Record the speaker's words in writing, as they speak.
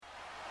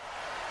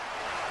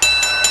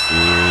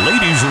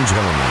and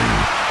gentlemen,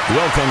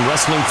 welcome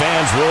wrestling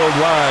fans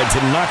worldwide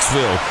to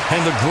Knoxville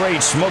and the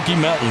Great Smoky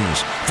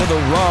Mountains for the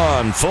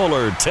Ron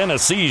Fuller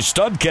Tennessee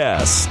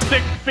Studcast.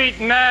 6 feet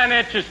 9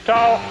 inches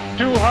tall,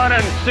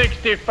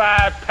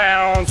 265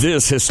 pounds.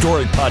 This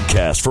historic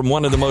podcast from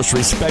one of the most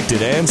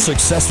respected and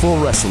successful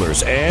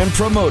wrestlers and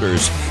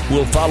promoters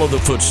will follow the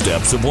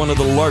footsteps of one of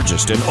the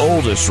largest and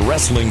oldest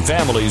wrestling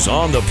families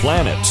on the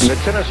planet. The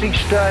Tennessee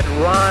Stud,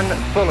 Ron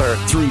Fuller.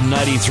 Through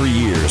 93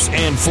 years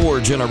and 4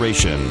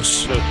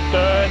 generations. The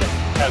Stud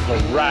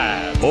has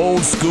arrived.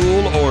 Old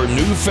school or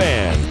new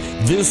fan,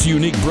 this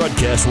unique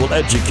broadcast will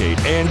educate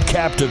and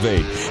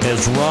captivate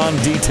as Ron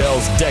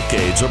details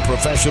decades of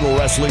professional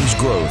wrestling's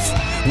growth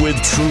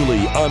with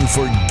truly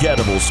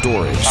unforgettable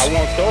stories. I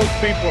want those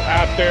people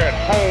out there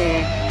at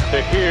home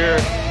to hear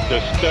the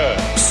Stud.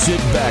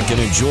 Sit back and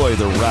enjoy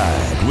the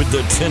ride with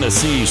the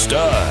Tennessee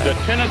Stud. The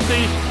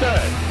Tennessee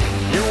Stud.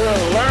 You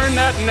will learn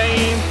that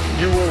name.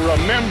 You will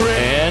remember it.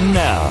 And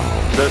now,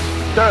 the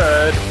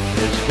Stud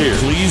is here.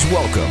 Please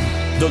welcome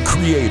the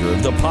creator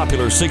of the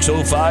popular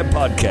 605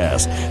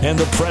 podcast and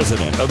the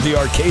president of the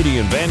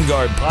Arcadian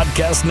Vanguard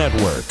Podcast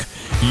Network,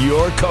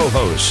 your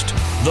co-host,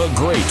 the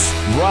great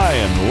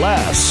Ryan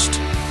Last.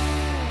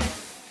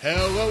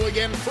 Hello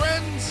again,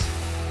 friends,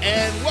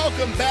 and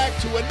welcome back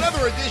to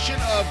another edition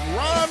of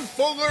Ron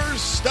Fuller's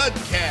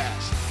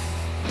Studcast.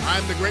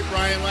 I'm the great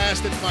Ryan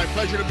Last. It's my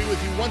pleasure to be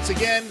with you once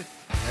again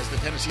as the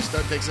Tennessee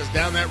Stud takes us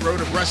down that road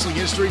of wrestling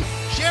history,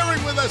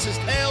 sharing with us his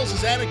tales,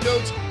 his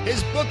anecdotes,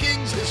 his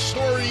bookings, his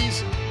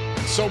stories,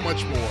 and so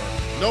much more.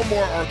 No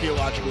more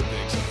archaeological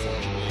digs,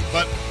 unfortunately.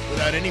 But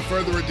without any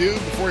further ado,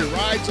 before he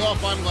rides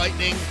off on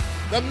lightning,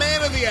 the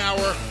man of the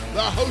hour,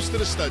 the host of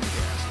the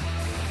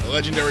Studcast, the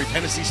legendary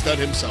Tennessee Stud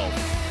himself,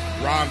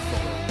 Ron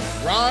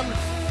Fuller. Ron,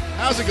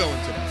 how's it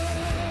going today?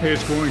 Hey,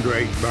 it's going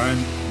great,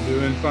 Brian.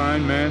 Doing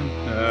fine, man.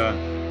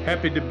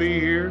 Happy to be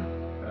here.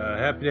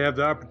 Happy to have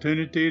the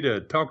opportunity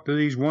to talk to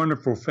these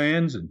wonderful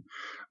fans and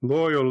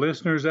loyal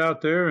listeners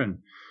out there. And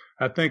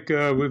I think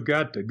we've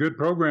got a good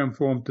program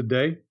for them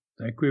today.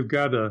 I think we've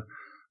got a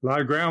lot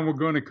of ground we're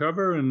going to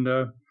cover, and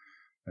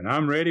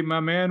I'm ready,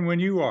 my man, when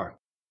you are.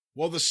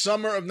 Well, the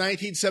summer of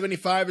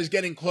 1975 is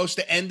getting close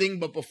to ending,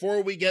 but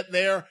before we get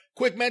there,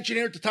 quick mention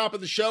here at the top of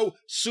the show,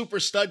 Super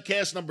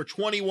Studcast number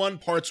 21,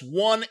 parts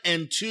 1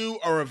 and 2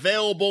 are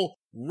available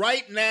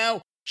right now.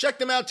 Check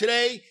them out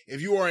today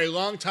if you are a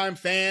longtime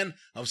fan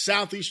of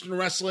Southeastern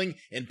Wrestling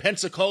in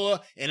Pensacola,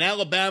 in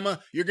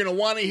Alabama. You're going to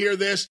want to hear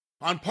this.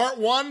 On part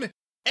 1,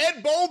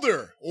 Ed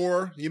Boulder,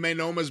 or you may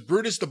know him as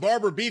Brutus the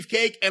Barber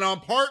Beefcake. And on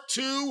part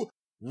 2,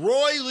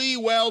 Roy Lee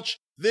Welch.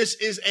 This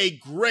is a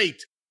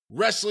great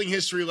wrestling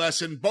history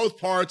lesson. Both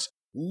parts,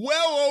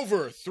 well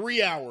over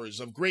 3 hours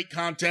of great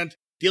content,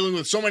 dealing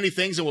with so many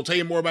things, and we'll tell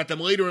you more about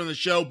them later in the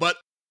show. But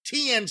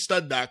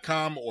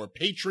tnstud.com or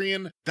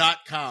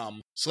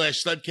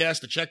patreon.com/studcast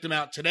to check them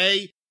out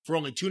today. For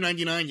only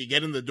 $2.99, you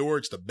get in the door.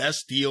 It's the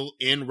best deal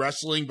in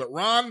wrestling. But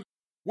Ron,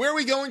 where are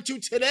we going to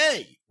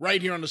today,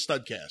 right here on the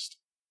Studcast?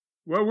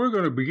 Well, we're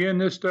going to begin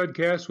this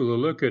Studcast with a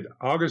look at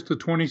August the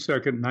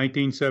 22nd,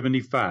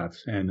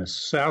 1975, and the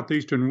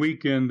Southeastern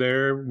weekend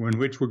there, in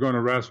which we're going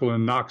to wrestle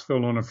in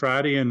Knoxville on a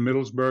Friday and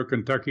Middlesboro,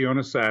 Kentucky on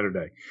a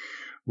Saturday.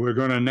 We're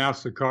going to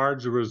announce the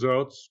cards, the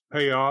results,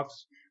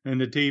 payoffs, and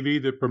the TV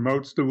that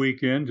promotes the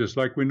weekend, just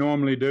like we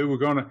normally do. We're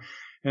going to,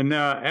 and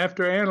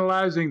after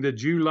analyzing the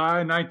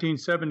July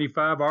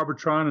 1975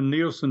 Arbitron and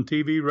Nielsen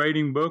TV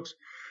rating books,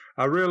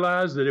 I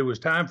realized that it was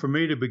time for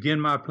me to begin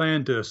my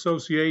plan to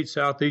associate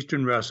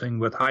Southeastern wrestling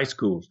with high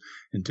schools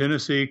in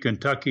Tennessee,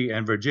 Kentucky,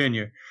 and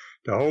Virginia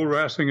to hold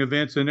wrestling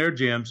events in their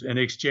gyms in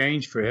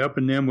exchange for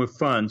helping them with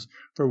funds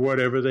for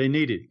whatever they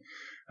needed.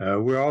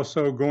 We're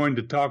also going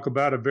to talk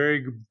about a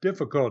very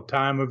difficult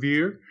time of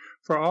year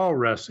for all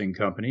wrestling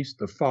companies,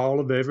 the fall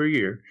of every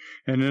year,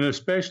 and an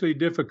especially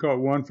difficult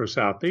one for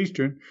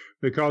Southeastern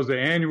because the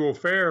annual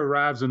fair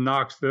arrives in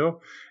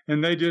Knoxville,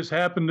 and they just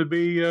happen to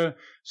be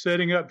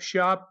setting up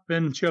shop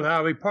in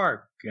Chilhowie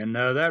Park, and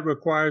that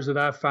requires that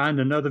I find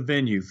another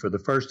venue for the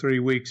first 3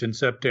 weeks in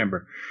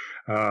September.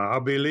 I'll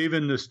be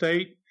leaving the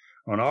state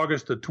on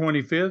August the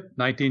 25th,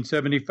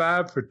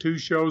 1975, for 2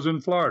 shows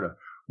in Florida,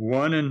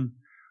 one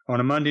on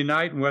a Monday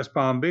night in West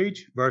Palm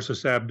Beach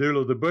versus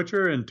Abdullah the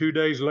Butcher, and 2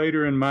 days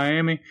later in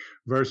Miami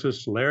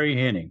versus Larry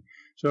Hennig.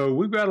 So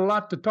we've got a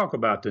lot to talk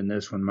about in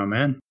this one, my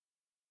man.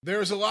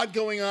 There's a lot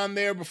going on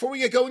there. Before we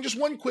get going, just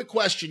one quick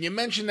question. You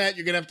mentioned that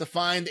you're going to have to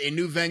find a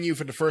new venue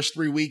for the first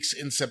 3 weeks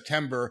in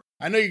September.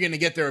 I know you're going to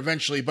get there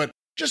eventually, but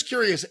just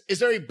curious, is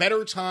there a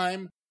better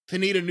time to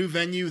need a new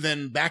venue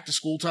than back to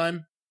school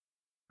time?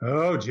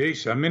 Oh,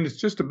 geez. I mean,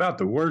 it's just about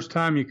the worst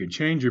time you could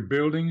change your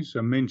buildings.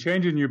 I mean,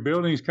 changing your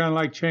building is kind of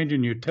like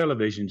changing your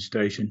television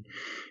station.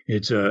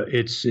 It's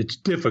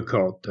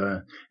difficult.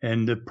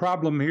 And the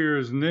problem here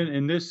is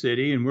in this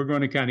city, and we're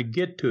going to kind of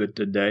get to it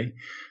today,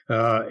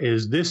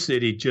 is this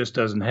city just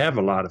doesn't have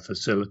a lot of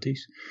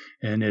facilities,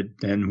 and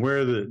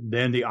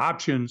the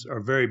options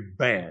are very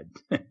bad,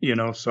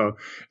 so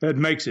that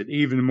makes it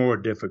even more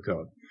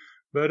difficult.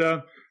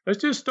 But Let's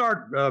just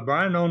start,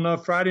 Brian,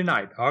 on Friday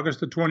night,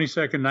 August the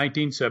 22nd,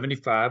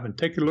 1975, and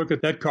take a look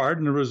at that card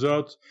and the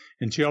results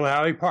in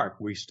Chilhowee Park.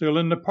 We're still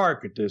in the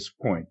park at this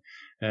point.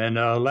 And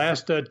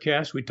last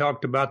Studcast, we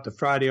talked about the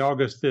Friday,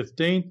 August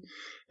 15th,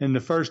 in the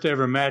first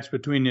ever match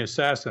between the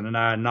Assassin and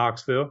I in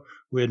Knoxville.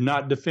 We had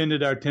not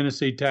defended our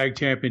Tennessee Tag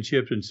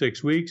Championships in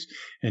 6 weeks,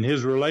 and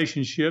his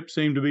relationship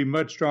seemed to be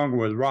much stronger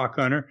with Rock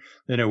Hunter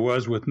than it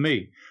was with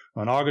me.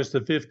 On August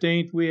the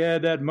 15th, we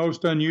had that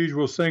most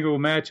unusual single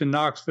match in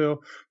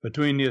Knoxville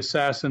between the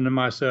Assassin and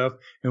myself,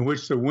 in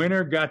which the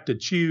winner got to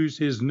choose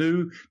his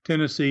new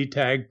Tennessee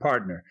tag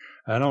partner.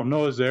 I don't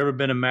know if there's ever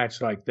been a match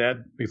like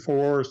that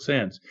before or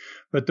since.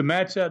 But the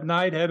match that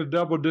night had a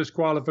double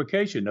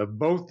disqualification of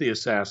both the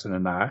Assassin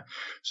and I,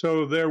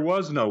 so there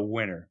was no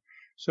winner.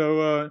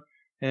 So,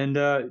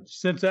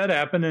 since that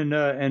happened,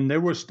 and there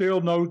were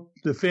still no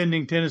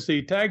defending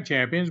Tennessee tag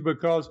champions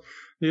because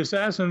the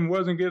Assassin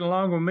wasn't getting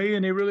along with me,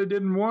 and he really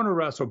didn't want to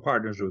wrestle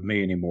partners with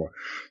me anymore.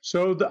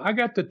 So I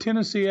got the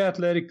Tennessee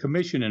Athletic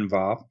Commission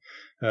involved,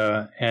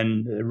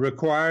 and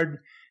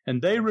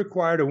they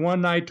required a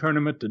one-night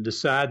tournament to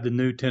decide the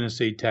new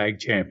Tennessee Tag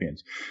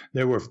Champions.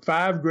 There were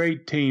 5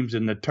 great teams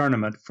in the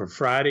tournament for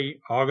Friday,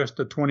 August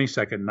the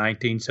 22nd,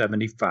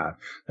 1975.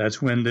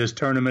 That's when this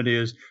tournament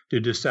is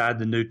to decide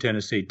the new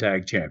Tennessee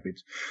Tag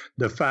Champions.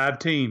 The 5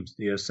 teams,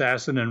 the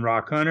Assassin and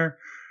Rock Hunter,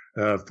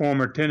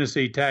 former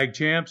Tennessee Tag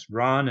Champs,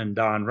 Ron and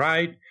Don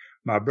Wright,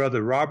 my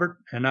brother Robert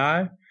and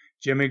I,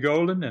 Jimmy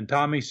Golden and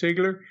Tommy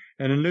Siegler,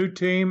 and a new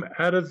team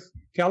out of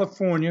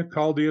California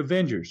called the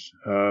Avengers,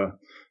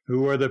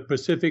 who are the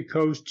Pacific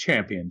Coast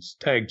champions,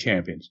 tag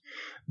champions.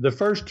 The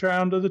first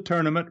round of the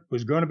tournament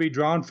was going to be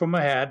drawn from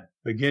a hat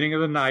beginning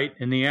of the night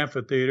in the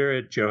amphitheater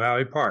at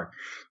Chilhowee Park.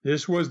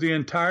 This was the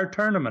entire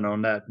tournament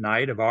on that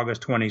night of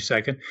August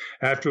 22nd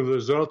after the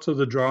results of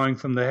the drawing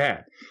from the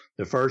hat.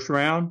 The first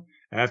round,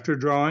 after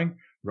drawing,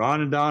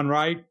 Ron and Don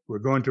Wright were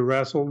going to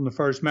wrestle in the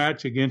first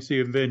match against the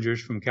Avengers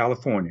from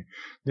California.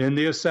 Then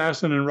the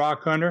Assassin and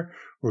Rock Hunter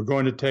were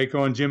going to take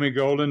on Jimmy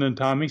Golden and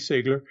Tommy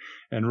Siegler,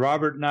 and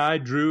Robert and I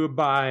drew a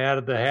bye out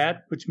of the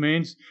hat, which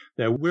means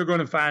that we're going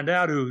to find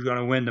out who's going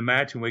to win the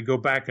match, and we go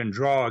back and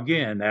draw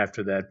again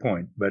after that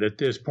point. But at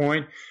this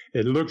point,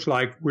 it looks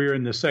like we're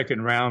in the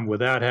second round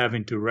without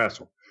having to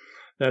wrestle.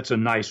 That's a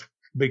nice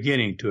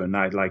beginning to a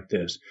night like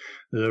this.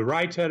 The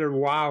Wrights had a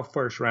wild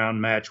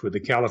first-round match with the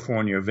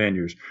California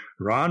Avengers.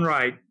 Ron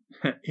Wright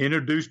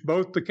introduced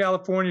both the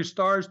California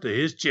Stars to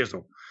his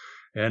chisel.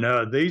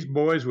 And these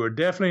boys were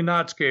definitely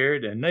not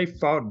scared, and they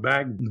fought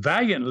back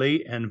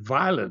valiantly and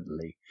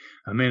violently.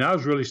 I mean, I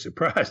was really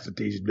surprised at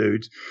these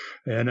dudes.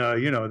 And,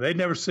 they'd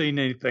never seen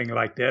anything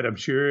like that, I'm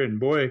sure. And,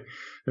 boy,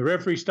 the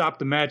referee stopped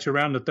the match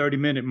around the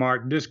 30-minute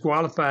mark,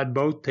 disqualified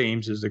both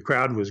teams as the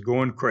crowd was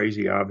going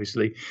crazy,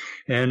 obviously.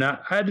 And I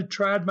had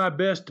tried my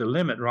best to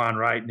limit Ron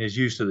Wright and his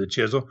use of the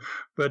chisel,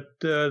 but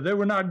there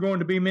were not going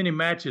to be many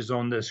matches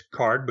on this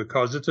card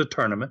because it's a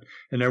tournament,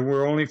 and there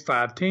were only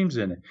 5 teams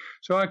in it.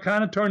 So I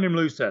kind of turned him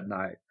loose that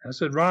night. I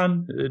said,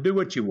 Ron, do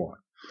what you want.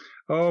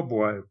 Oh,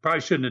 boy, probably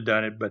shouldn't have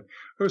done it, but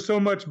there was so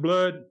much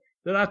blood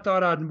that I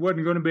thought I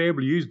wasn't going to be able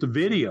to use the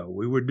video.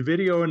 We were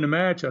videoing the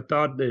match. I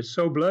thought it's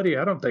so bloody,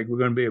 I don't think we're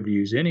going to be able to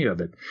use any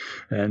of it.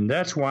 And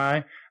that's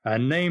why I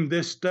named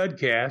this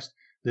Studcast,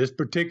 this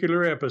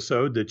particular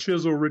episode, The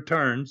Chisel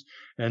Returns.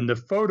 And the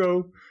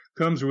photo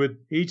comes with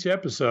each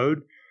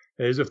episode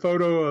is a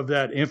photo of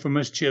that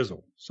infamous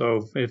chisel.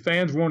 So if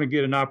fans want to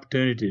get an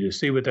opportunity to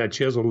see what that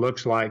chisel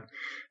looks like,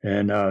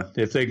 and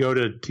if they go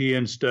to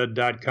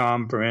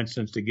tnstud.com, for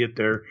instance, to get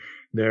their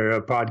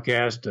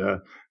podcast,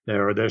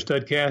 their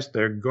Studcast,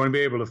 they're going to be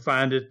able to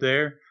find it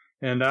there.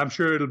 And I'm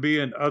sure it'll be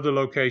in other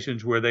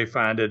locations where they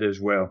find it as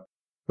well.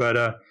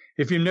 But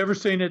if you've never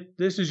seen it,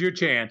 this is your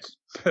chance.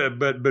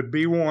 but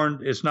be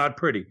warned, it's not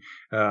pretty.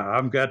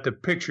 I've got the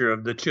picture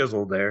of the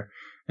chisel there,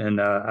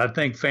 and I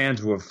think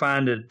fans will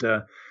find it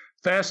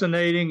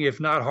fascinating, if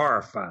not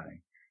horrifying.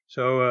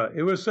 So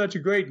it was such a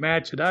great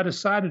match that I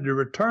decided to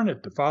return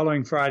it the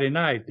following Friday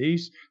night.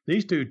 These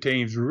 2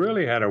 teams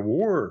really had a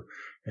war,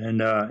 and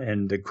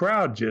the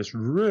crowd just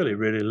really,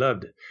 really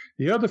loved it.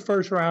 The other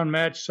first-round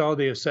match saw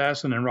the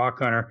Assassin and Rock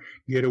Hunter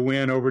get a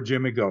win over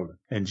Jimmy Golden.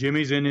 And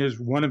Jimmy's in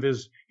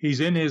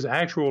his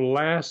actual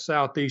last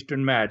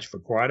Southeastern match for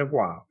quite a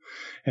while.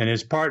 And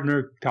his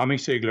partner, Tommy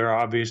Siegler,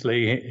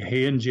 obviously,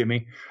 he and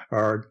Jimmy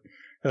are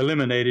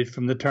eliminated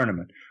from the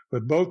tournament.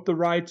 But both the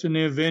Wrights and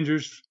the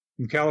Avengers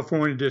from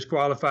California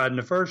disqualified in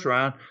the first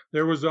round.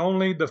 There was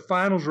only the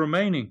finals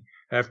remaining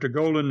after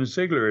Golden and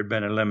Siegler had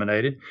been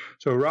eliminated.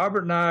 So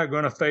Robert and I are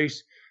going to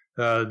face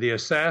the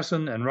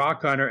Assassin and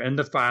Rock Hunter in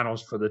the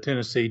finals for the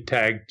Tennessee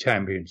Tag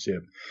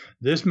Championship.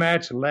 This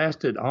match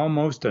lasted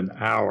almost an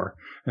hour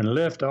and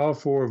left all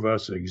 4 of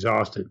us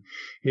exhausted.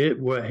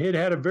 It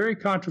had a very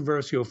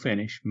controversial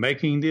finish,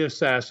 making the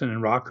Assassin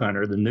and Rock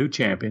Hunter the new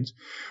champions,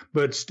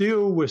 but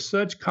still with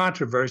such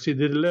controversy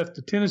that it left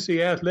the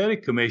Tennessee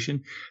Athletic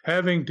Commission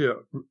having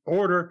to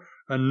order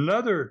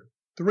another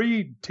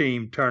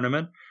 3-team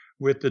tournament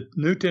with the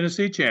new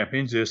Tennessee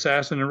champions, the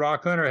Assassin and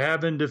Rock Hunter,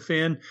 having to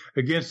defend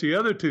against the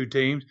other two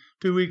teams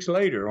 2 weeks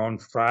later on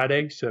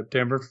Friday,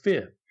 September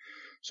 5th.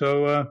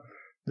 So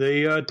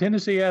the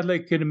Tennessee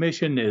Athletic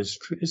Commission is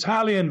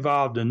highly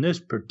involved in this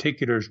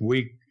particular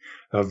week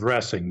of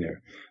wrestling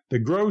there. The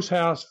gross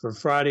house for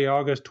Friday,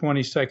 August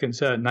 22nd,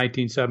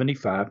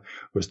 1975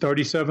 was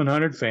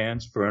 3,700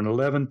 fans for an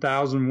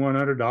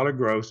 $11,100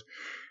 gross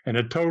and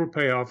a total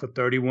payoff of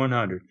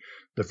 $3,100.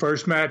 The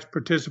first match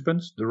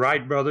participants, the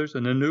Wright brothers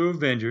and the New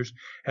Avengers,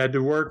 had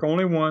to work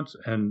only once,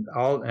 and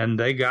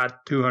they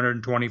got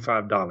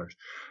 $225,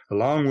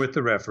 along with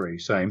the referee,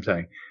 same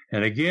thing.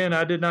 And again,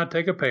 I did not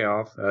take a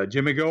payoff.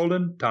 Jimmy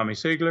Golden, Tommy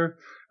Siegler,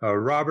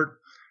 Robert,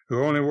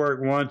 who only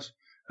worked once,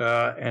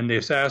 and the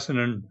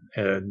Assassin,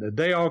 and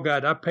they all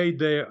got. I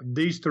paid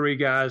these three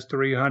guys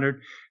 $300,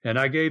 and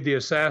I gave the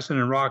Assassin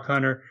and Rock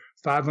Hunter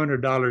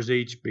 $500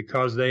 each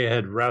because they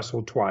had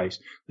wrestled twice.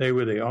 They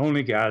were the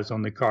only guys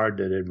on the card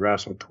that had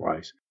wrestled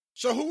twice.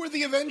 So who were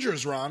the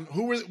Avengers, Ron?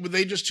 Were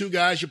they just two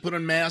guys you put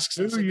in masks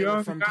and said they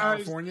were from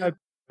California?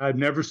 I'd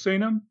never seen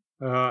them.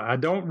 I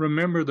don't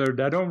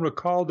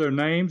recall their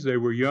names. They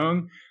were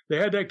young. They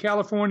had that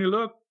California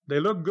look. They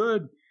looked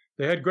good.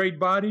 They had great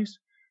bodies.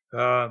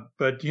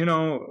 But, you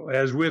know,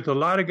 as with a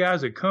lot of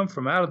guys that come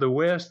from out of the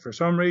West, for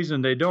some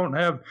reason,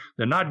 they're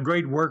not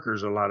great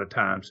workers a lot of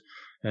times.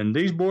 And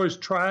these boys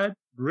tried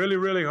really,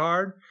 really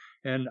hard.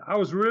 And I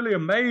was really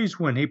amazed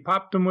when he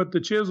popped them with the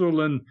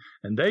chisel and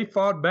they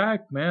fought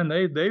back, man.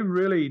 They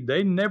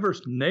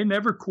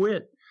never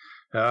quit.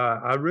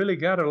 I really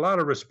got a lot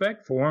of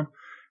respect for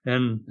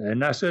them.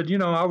 And I said, you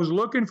know, I was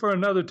looking for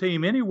another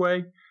team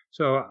anyway.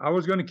 So I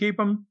was going to keep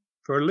them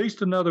for at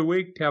least another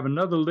week, to have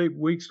another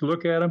week's to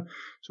look at them.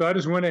 So I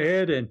just went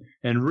ahead and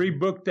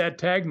rebooked that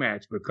tag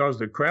match because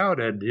the crowd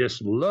had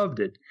just loved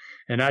it.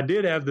 And I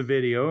did have the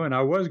video, and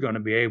I was going to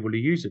be able to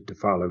use it the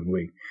following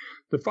week.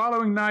 The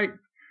following night,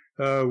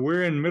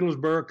 we're in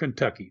Middlesboro,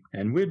 Kentucky,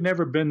 and we'd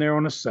never been there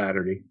on a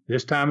Saturday.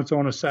 This time it's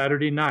on a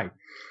Saturday night.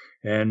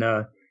 And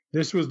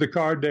this was the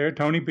card there,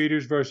 Tony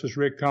Peters versus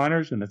Rick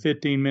Connors in a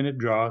 15-minute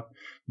draw.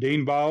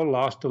 Dean Ball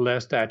lost to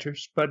Les Thatcher.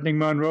 Sputnik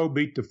Monroe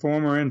beat the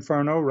former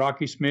Inferno,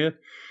 Rocky Smith.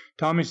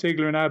 Tommy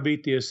Siegler and I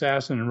beat the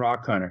Assassin and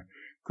Rock Hunter.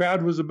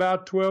 Crowd was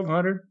about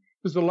 1,200. It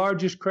was the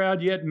largest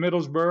crowd yet in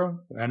Middlesboro,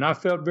 and I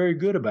felt very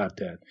good about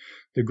that.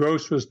 The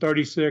gross was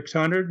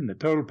 $3,600, and the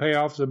total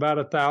payoff was about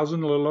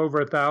 $1,000, a little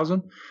over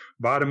 $1,000.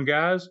 Bottom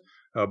guys,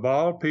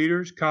 Ball,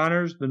 Peters,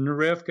 Connors, the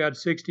ref got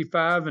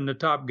 $65, and the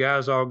top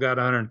guys all got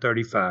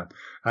 $135.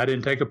 I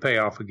didn't take a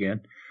payoff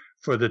again.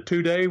 For the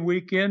 2-day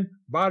weekend,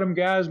 bottom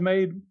guys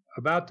made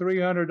about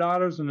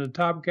 $300, and the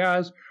top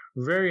guys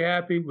were very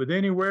happy with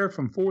anywhere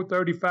from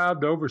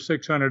 $435 to over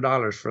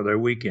 $600 for their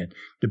weekend,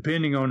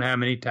 depending on how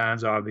many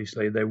times,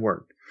 obviously, they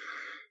worked.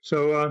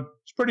 So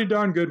it's a pretty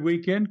darn good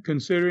weekend,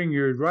 considering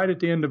you're right at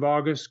the end of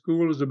August.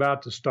 School is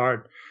about to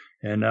start,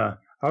 and I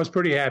was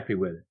pretty happy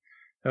with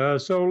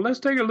it. So let's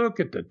take a look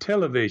at the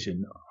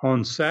television.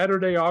 On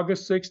Saturday,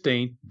 August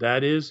 16th,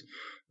 that is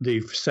the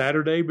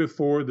Saturday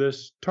before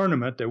this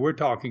tournament that we're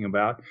talking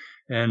about,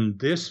 and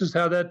this is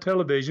how that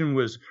television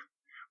was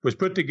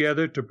put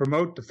together to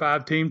promote the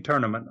 5-team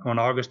tournament on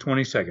August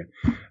 22nd.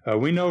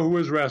 We know who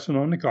was wrestling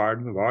on the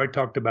card. We've already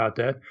talked about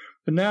that.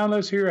 But now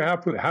let's hear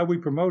how we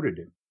promoted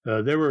it.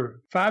 There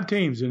were 5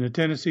 teams in the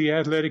Tennessee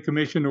Athletic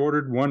Commission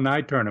ordered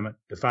one-night tournament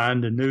to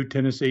find the new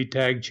Tennessee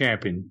Tag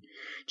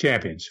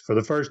Champions. For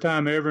the first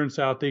time ever in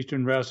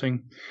Southeastern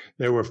Wrestling,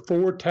 there were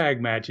 4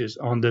 tag matches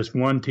on this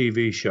one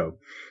TV show.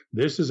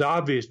 This is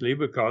obviously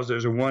because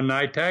there's a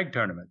one-night tag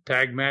tournament.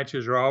 Tag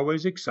matches are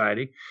always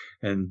exciting,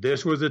 and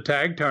this was a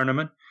tag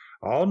tournament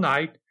all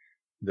night.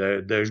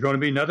 There's going to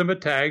be nothing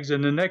but tags,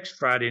 and the next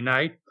Friday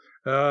night,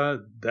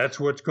 that's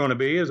what's going to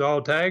be, is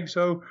all tags.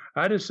 So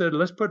I just said,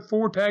 let's put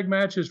 4 tag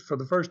matches for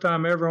the first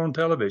time ever on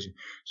television.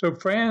 So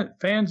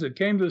fans that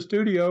came to the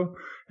studio,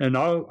 and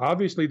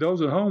obviously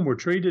those at home, were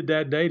treated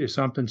that day to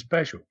something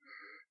special.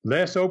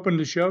 Les opened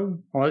the show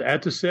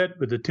at the set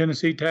with the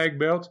Tennessee tag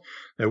belts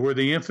that were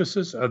the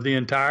emphasis of the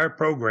entire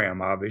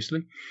program,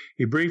 obviously.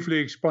 He briefly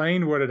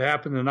explained what had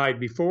happened the night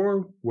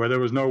before, where there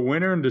was no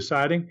winner in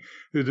deciding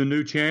who the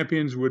new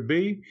champions would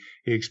be.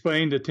 He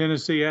explained the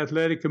Tennessee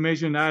Athletic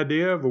Commission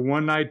idea of a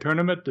one-night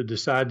tournament to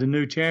decide the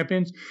new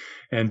champions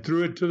and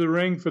threw it to the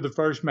ring for the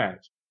first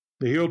match.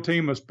 The heel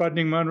team of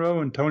Sputnik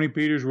Monroe and Tony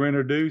Peters were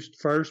introduced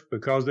first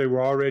because they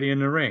were already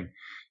in the ring.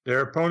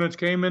 Their opponents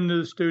came into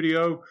the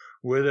studio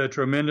with a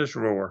tremendous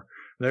roar.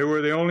 They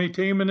were the only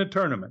team in the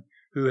tournament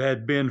who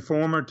had been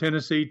former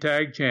Tennessee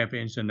Tag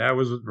Champions, and that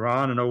was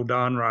Ron and old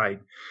Don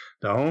Wright.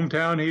 The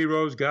hometown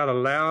heroes got a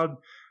loud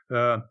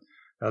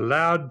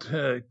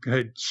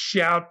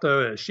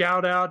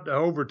shout out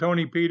over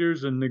Tony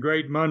Peters and the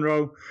great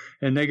Monroe,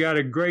 and they got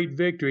a great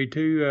victory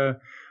too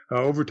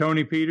over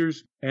Tony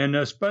Peters. And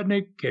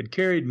Sputnik had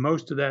carried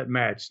most of that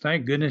match.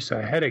 Thank goodness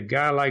I had a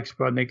guy like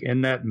Sputnik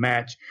in that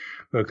match,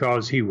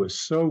 because he was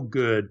so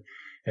good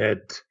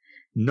at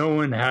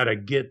knowing how to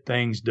get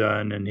things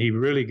done, and he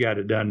really got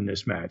it done in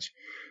this match.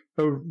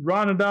 So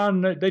Ron and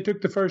Don, they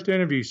took the first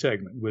interview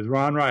segment with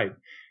Ron Wright,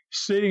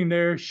 sitting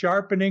there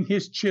sharpening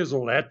his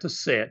chisel at the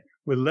set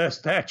with Les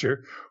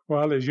Thatcher,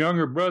 while his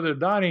younger brother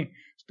Donnie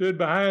stood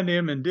behind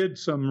him and did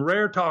some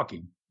rare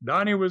talking.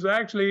 Donnie was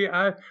actually,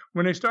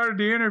 when they started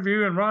the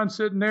interview and Ron's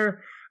sitting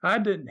there,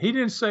 he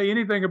didn't say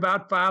anything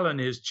about filing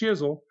his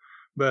chisel,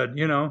 but,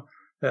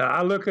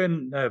 I look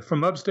in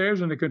from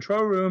upstairs in the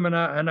control room and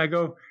I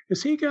go,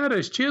 has he got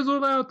his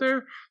chisel out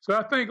there? So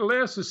I think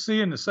Les is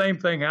seeing the same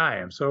thing I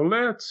am. So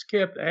Les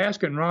kept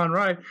asking Ron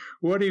Wright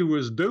what he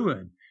was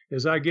doing,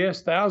 as I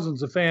guess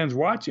thousands of fans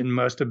watching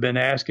must have been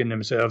asking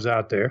themselves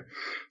out there.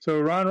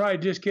 So Ron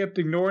Wright just kept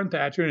ignoring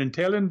Thatcher and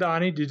telling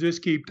Donnie to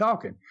just keep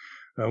talking.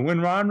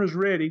 When Ron was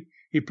ready,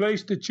 he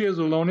placed the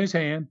chisel on his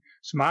hand,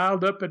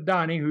 smiled up at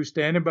Donnie, who's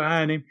standing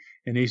behind him,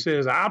 and he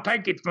says, I'll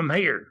take it from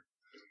here.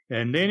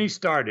 And then he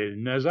started,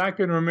 and as I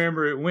can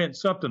remember, it went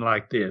something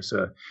like this.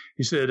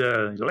 He said,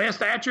 Les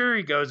Thatcher,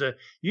 he goes,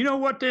 you know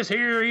what this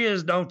here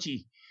is, don't you?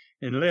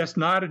 And Les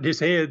nodded his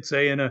head,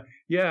 saying,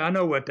 yeah, I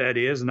know what that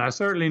is, and I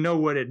certainly know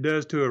what it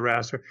does to a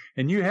wrestler,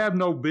 and you have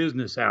no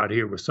business out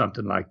here with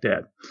something like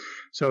that.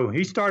 So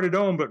he started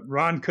on, but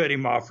Ron cut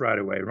him off right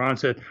away. Ron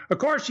said, of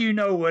course you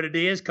know what it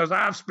is, 'cause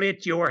I've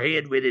split your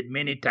head with it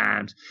many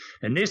times,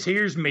 and this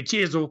here's me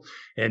chisel,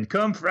 and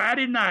come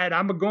Friday night,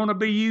 I'm going to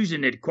be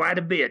using it quite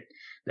a bit.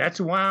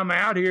 That's why I'm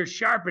out here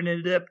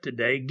sharpening it up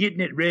today,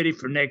 getting it ready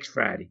for next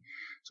Friday.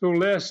 So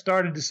Les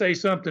started to say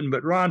something,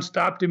 but Ron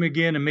stopped him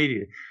again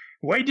immediately.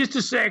 Wait just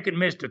a second,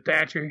 Mr.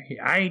 Thatcher.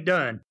 I ain't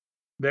done.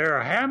 There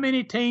are how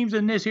many teams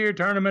in this here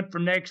tournament for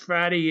next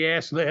Friday? He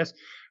asked Les.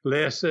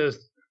 Les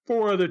says,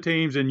 4 other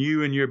teams and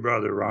you and your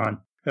brother, Ron.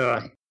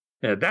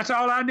 That's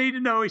all I need to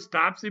know. He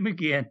stops him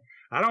again.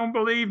 I don't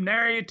believe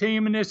nary a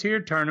team in this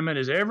here tournament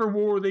has ever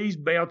wore these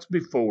belts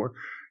before,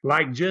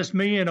 like just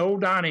me and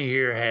old Donnie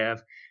here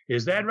have.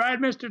 Is that right,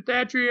 Mr.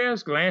 Thatcher? He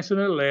asked, glancing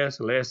at Les.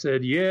 Les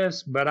said,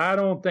 yes, but I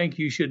don't think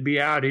you should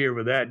be out here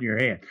with that in your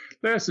hand.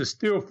 Les is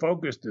still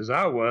focused, as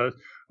I was,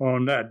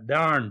 on that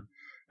darn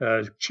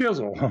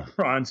chisel on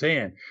Ron's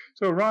hand.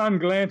 So Ron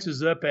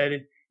glances up at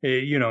it,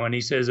 and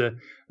he says,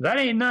 that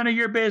ain't none of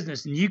your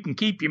business, and you can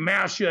keep your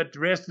mouth shut the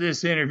rest of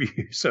this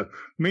interview. So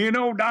me and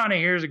old Donnie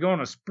here is going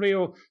to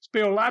spill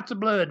lots of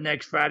blood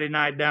next Friday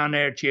night down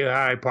there at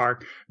Chilhowee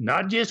Park.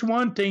 Not just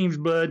one team's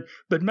blood,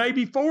 but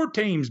maybe 4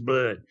 teams'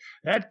 blood.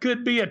 That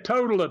could be a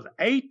total of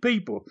 8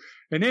 people.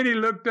 And then he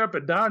looked up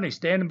at Donnie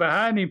standing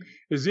behind him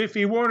as if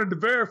he wanted to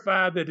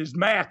verify that his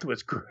math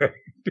was correct.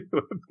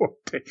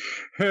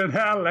 And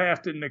I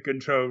laughed in the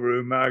control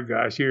room. My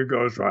gosh, here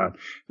goes Ron.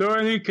 So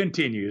and he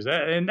continues.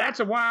 And that's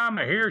why I'm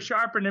here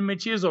sharpening my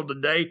chisel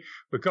today,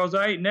 because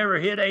I ain't never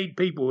hit 8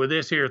 people with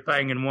this here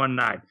thing in one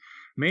night.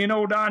 Me and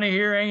old Donnie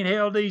here ain't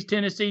held these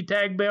Tennessee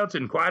tag belts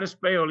in quite a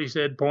spell, he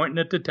said, pointing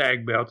at the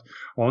tag belts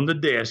on the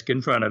desk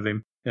in front of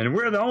him. And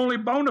we're the only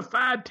bona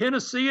fide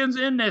Tennesseans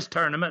in this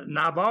tournament, and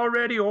I've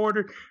already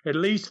ordered at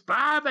least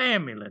 5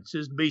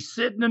 ambulances to be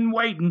sitting and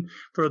waiting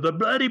for the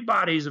bloody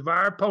bodies of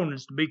our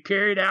opponents to be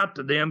carried out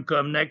to them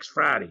come next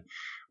Friday.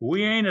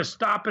 We ain't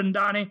a-stopping,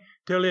 Donnie,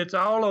 till it's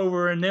all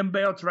over, and them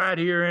belts right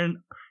here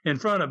in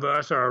front of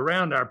us are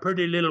around our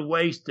pretty little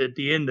waist at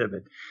the end of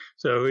it.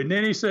 So, and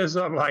then he says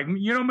something like,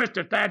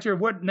 Mr. Thatcher,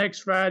 what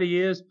next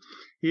Friday is?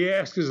 He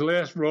asked as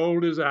Les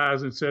rolled his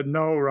eyes and said,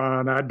 no,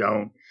 Ron, I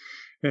don't.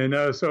 And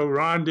so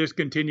Ron just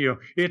continued,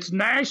 it's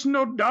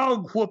National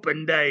Dog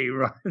Whooping Day,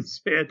 Ron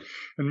said.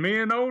 And me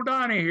and old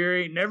Donnie here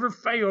ain't never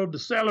failed to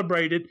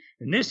celebrate it.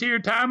 And this here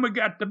time we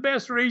got the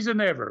best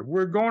reason ever.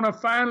 We're going to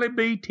finally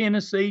be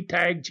Tennessee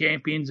tag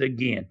champions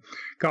again.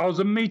 'Cause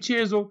of me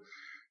chisel,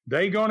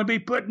 they going to be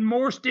putting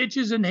more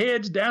stitches and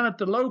heads down at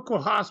the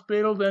local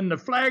hospital than the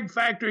Flag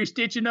Factory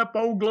stitching up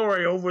Old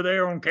Glory over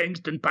there on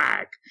Kingston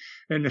Pike.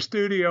 And the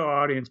studio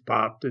audience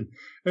popped,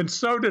 and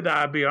so did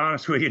I, be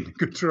honest with you, in the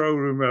control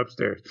room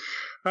upstairs.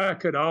 I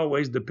could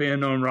always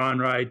depend on Ron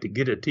Wright to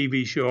get a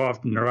TV show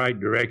off in the right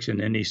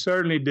direction, and he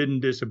certainly didn't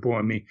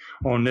disappoint me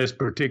on this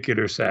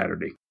particular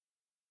Saturday.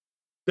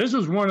 This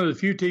was one of the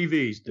few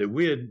TVs that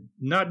we had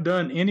not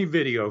done any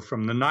video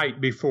from the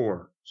night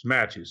before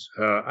matches.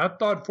 I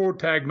thought 4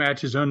 tag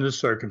matches under the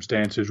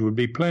circumstances would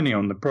be plenty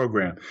on the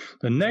program.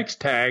 The next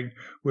tag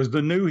was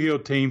the New Hill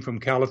team from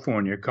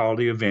California called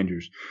the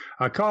Avengers.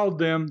 I called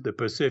them the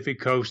Pacific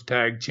Coast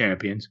Tag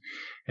Champions,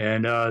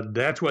 and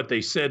that's what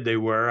they said they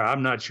were.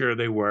 I'm not sure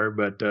they were,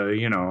 but,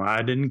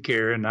 I didn't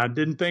care, and I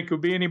didn't think there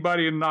would be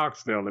anybody in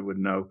Knoxville that would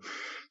know.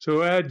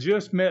 So I had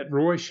just met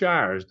Roy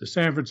Shires, the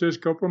San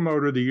Francisco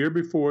promoter, the year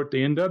before at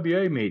the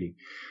NWA meeting.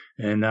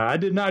 And I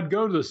did not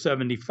go to the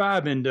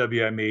 75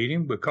 NWA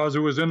meeting because it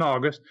was in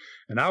August,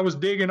 and I was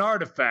digging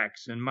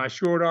artifacts in my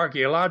short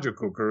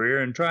archaeological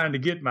career and trying to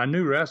get my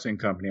new wrestling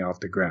company off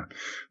the ground.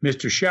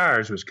 Mr.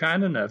 Shires was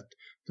kind enough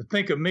to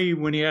think of me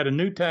when he had a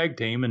new tag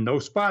team and no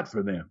spot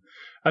for them.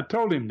 I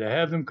told him to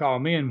have them call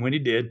me, and when he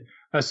did,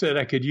 I said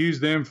I could use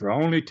them for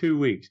only 2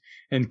 weeks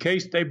in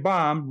case they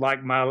bombed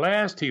like my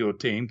last heel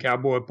team,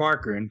 Cowboy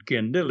Parker and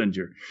Ken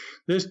Dillinger.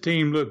 This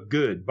team looked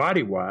good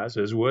body-wise,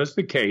 as was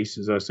the case,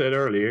 as I said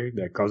earlier,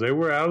 because they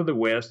were out of the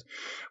West.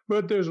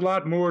 But there's a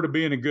lot more to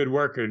being a good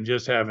worker than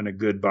just having a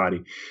good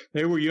body.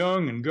 They were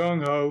young and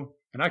gung-ho,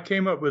 and I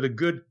came up with a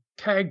good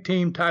tag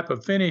team type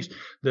of finish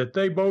that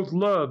they both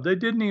loved. They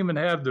didn't even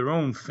have their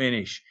own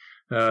finish.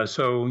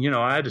 So,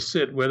 I had to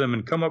sit with them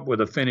and come up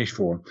with a finish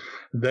for them.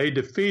 They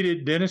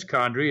defeated Dennis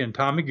Condrey and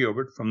Tommy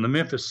Gilbert from the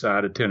Memphis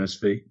side of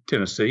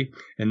Tennessee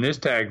in this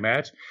tag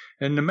match.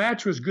 And the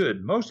match was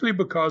good, mostly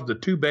because the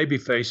two baby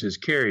faces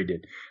carried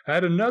it. I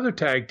had another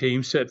tag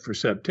team set for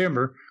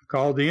September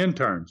called the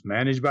Interns,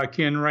 managed by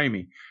Ken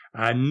Ramey.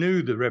 I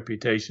knew the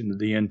reputation of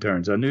the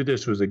Interns. I knew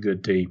this was a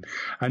good team.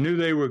 I knew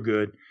they were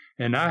good.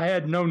 And I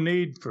had no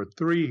need for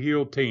 3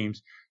 heel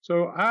teams.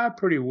 So I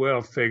pretty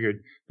well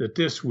figured that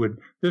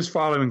this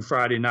following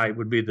Friday night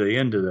would be the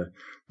end of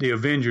the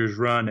Avengers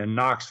run in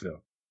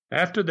Knoxville.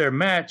 After their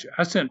match,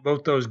 I sent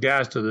both those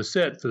guys to the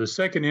set for the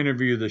second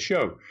interview of the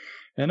show.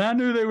 And I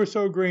knew they were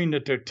so green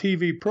that their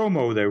TV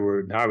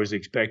promo I was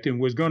expecting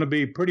was going to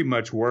be pretty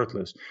much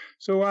worthless.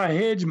 So I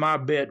hedged my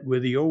bet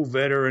with the old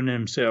veteran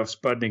himself,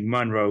 Sputnik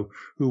Monroe,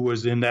 who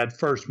was in that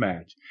first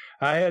match.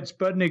 I had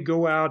Sputnik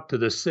go out to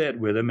the set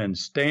with him and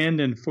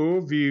stand in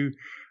full view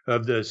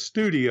of the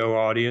studio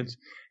audience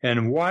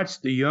and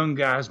watch the young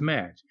guys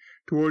match.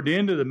 Toward the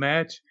end of the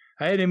match,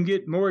 I had him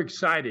get more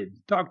excited,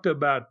 talked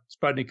about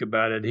Sputnik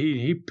about it.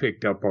 He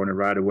picked up on it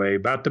right away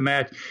about the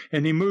match,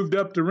 and he moved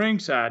up to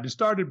ringside and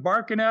started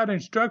barking out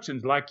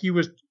instructions like he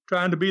was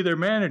trying to be their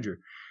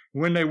manager.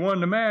 When they won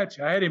the match,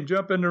 I had him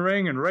jump in the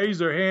ring and raise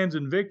their hands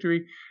in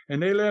victory,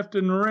 and they left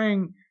the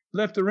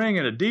ring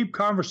in a deep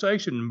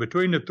conversation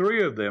between the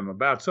three of them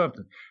about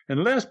something.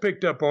 And Les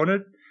picked up on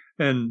it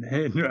and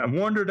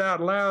wondered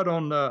out loud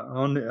on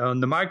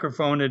the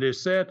microphone at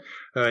his set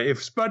if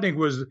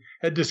Sputnik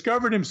had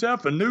discovered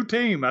himself a new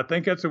team. I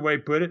think that's the way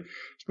to put it.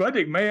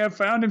 Sputnik may have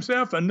found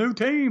himself a new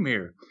team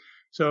here.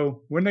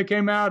 So when they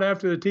came out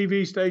after the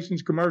TV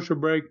station's commercial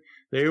break,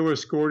 they were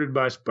escorted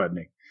by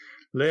Sputnik.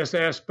 Les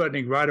asked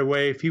Sputnik right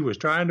away if he was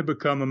trying to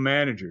become a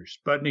manager.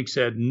 Sputnik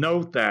said,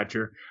 "No,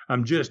 Thatcher,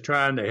 I'm just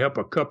trying to help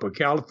a couple of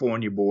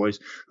California boys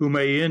who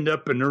may end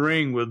up in the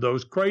ring with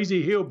those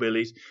crazy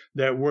hillbillies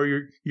that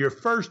were your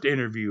first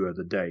interview of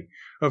the day.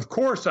 Of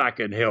course I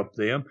can help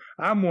them.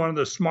 I'm one of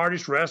the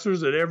smartest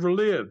wrestlers that ever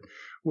lived.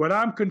 What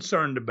I'm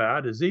concerned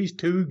about is these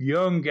two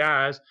young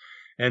guys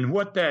and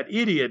what that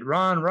idiot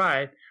Ron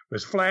Wright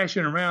was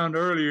flashing around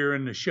earlier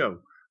in the show.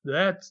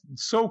 That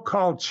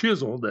so-called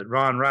chisel that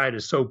Ron Wright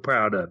is so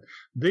proud of.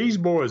 These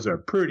boys are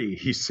pretty,"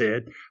 he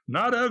said,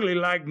 "not ugly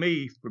like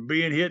me for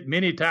being hit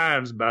many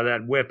times by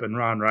that weapon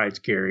Ron Wright's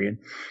carrying.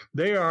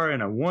 They are in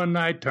a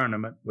one-night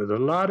tournament with a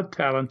lot of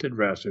talented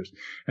wrestlers,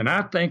 and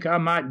I think I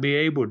might be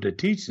able to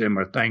teach them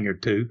a thing or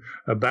two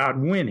about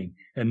winning,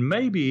 and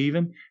maybe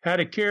even how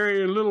to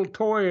carry a little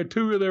toy or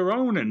two of their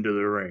own into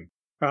the ring.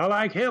 I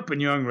like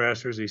helping young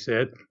wrestlers," he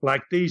said,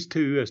 "like these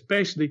two,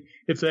 especially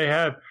if they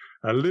have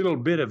a little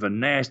bit of a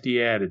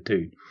nasty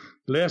attitude."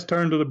 Les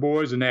turned to the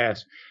boys and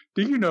asked,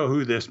 "Do you know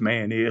who this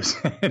man is?"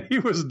 And he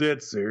was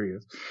dead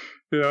serious.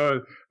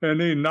 And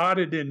he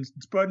nodded in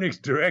Sputnik's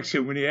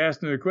direction when he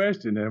asked him the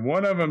question. And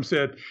one of them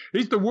said,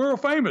 "He's the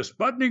world-famous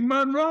Sputnik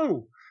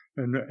Monroe."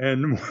 And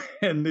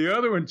the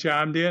other one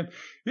chimed in,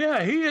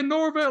 "Yeah, he and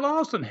Norvell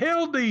Austin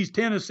held these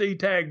Tennessee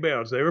tag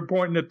belts." They were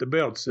pointing at the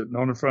belts sitting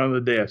on the front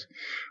of the desk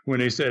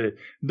when he said it.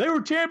 "They were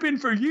champion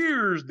for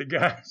years," the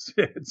guy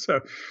said.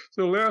 So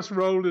Les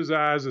rolled his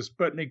eyes as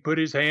Sputnik put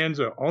his hands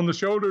on the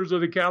shoulders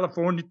of the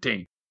California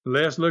team.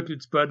 Les looked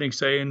at Sputnik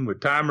saying, with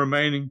time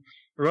remaining,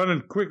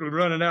 quickly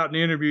running out in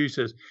the interview, he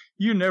says,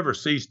 "You never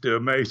cease to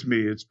amaze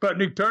me." And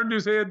Sputnik turned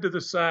his head to the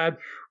side,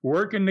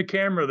 working the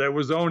camera that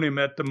was on him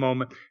at the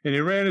moment, and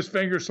he ran his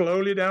finger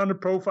slowly down the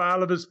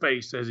profile of his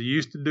face, as he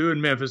used to do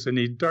in Memphis, and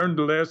he turned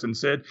to Les and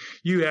said,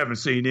 "You haven't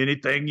seen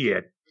anything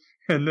yet."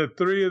 And the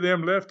three of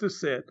them left the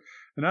set,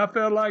 and I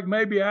felt like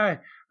maybe I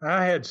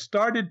had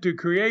started to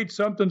create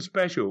something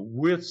special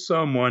with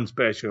someone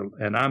special,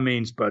 and I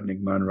mean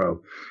Sputnik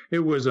Monroe. It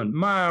was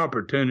my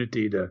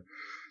opportunity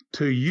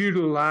to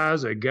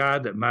utilize a guy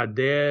that my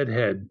dad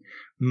had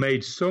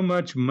made so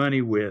much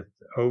money with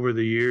over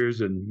the years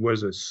and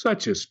was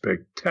such a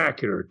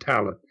spectacular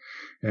talent.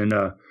 And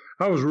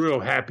I was real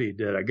happy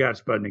that I got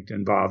Sputnik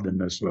involved in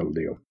this little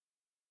deal.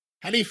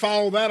 How do you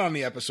follow that on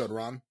the episode,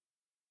 Ron?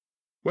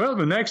 Well,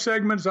 the next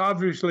segment's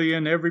obviously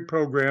in every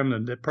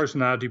program, the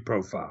personality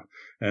profile.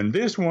 And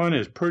this one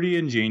is pretty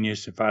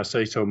ingenious, if I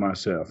say so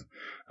myself.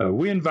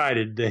 We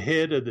invited the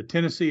head of the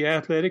Tennessee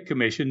Athletic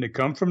Commission to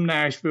come from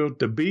Nashville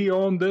to be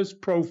on this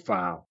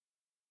profile.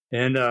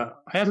 And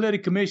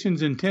athletic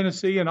commissions in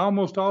Tennessee and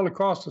almost all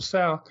across the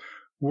South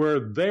were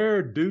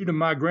there due to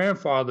my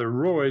grandfather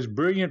Roy's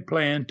brilliant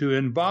plan to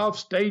involve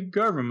state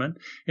government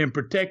in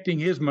protecting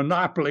his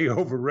monopoly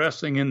over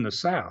wrestling in the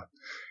South.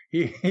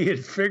 he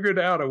had figured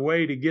out a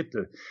way to get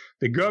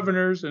the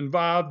governors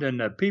involved and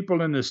the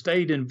people in the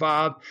state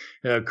involved,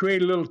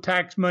 create a little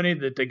tax money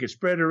that they could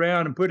spread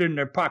around and put in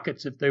their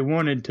pockets if they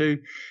wanted to,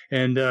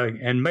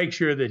 and make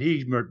sure that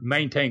he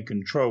maintained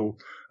control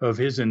of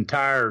his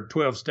entire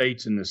 12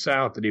 states in the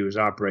South that he was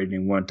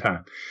operating in one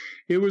time.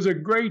 It was a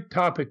great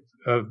topic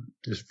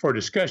for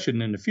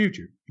discussion in the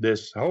future,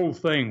 this whole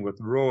thing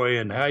with Roy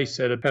and how he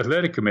set up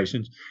athletic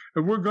commissions.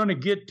 And we're going to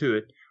get to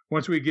it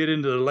once we get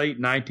into the late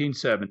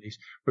 1970s,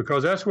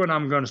 because that's when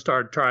I'm going to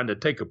start trying to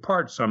take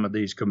apart some of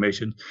these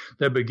commissions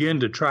that begin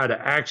to try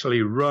to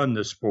actually run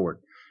the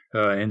sport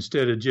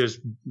instead of just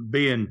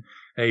being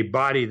a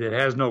body that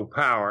has no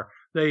power.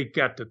 They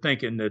got to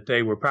thinking that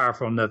they were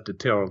powerful enough to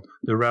tell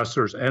the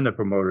wrestlers and the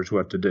promoters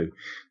what to do.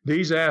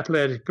 These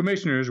athletic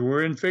commissioners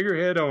were in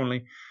figurehead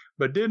only,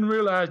 but didn't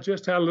realize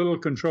just how little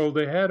control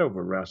they had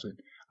over wrestling.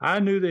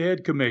 I knew the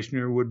head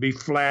commissioner would be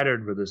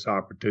flattered with this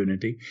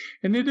opportunity,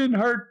 and it didn't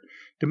hurt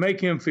to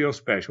make him feel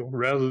special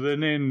rather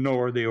than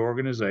ignore the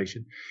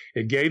organization.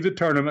 It gave the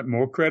tournament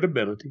more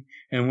credibility,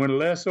 and when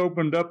Les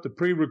opened up the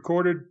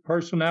pre-recorded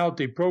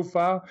personality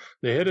profile,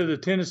 the head of the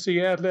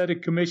Tennessee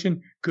Athletic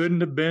Commission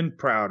couldn't have been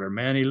prouder,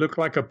 man. He looked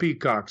like a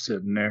peacock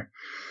sitting there.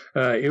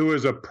 It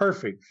was a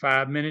perfect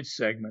 5-minute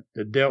segment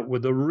that dealt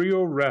with a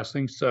real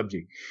wrestling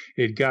subject.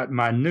 It got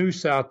my new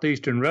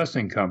Southeastern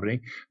Wrestling Company,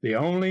 the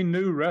only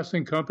new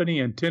wrestling company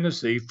in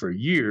Tennessee for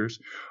years,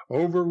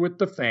 over with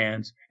the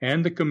fans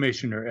and the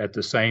commissioner at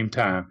the same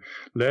time.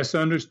 Les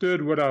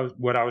understood what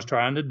I was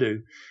trying to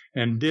do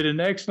and did an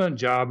excellent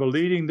job of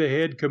leading the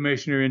head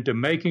commissioner into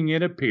making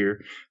it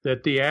appear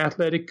that the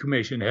Athletic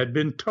Commission had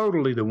been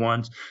totally the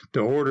ones to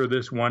order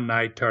this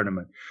one-night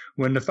tournament.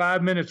 When the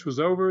 5 minutes was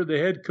over, the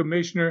head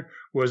commissioner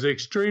was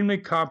extremely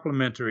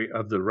complimentary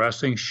of the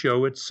wrestling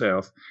show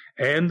itself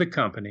and the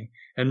company,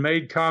 and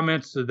made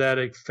comments to that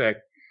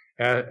effect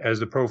as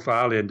the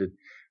profile ended.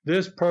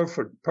 This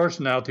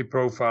personality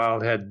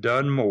profile had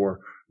done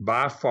more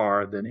by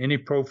far than any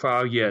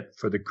profile yet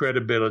for the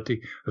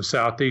credibility of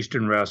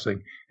Southeastern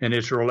wrestling and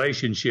its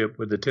relationship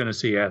with the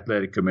Tennessee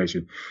Athletic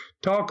Commission.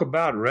 Talk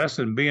about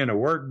wrestling being a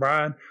work,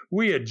 Brian.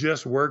 We had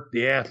just worked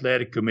the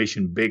Athletic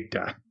Commission big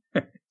time.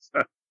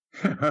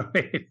 I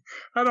mean,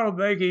 I don't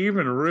think he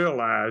even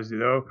realized,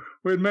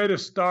 we'd made a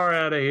star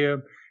out of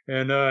him,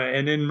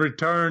 and in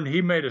return,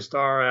 he made a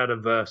star out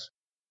of us.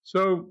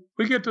 So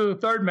we get to the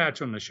third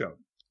match on the show,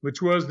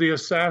 which was the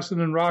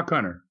Assassin and Rock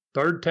Hunter,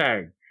 third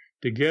tag,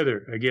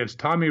 together against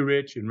Tommy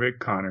Rich and Rick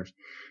Connors.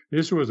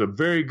 This was a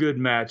very good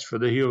match for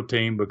the heel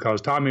team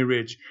because Tommy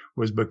Rich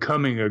was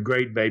becoming a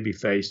great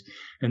babyface,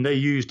 and they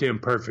used him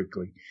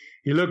perfectly.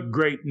 He looked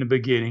great in the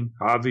beginning.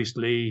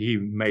 Obviously, he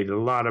made a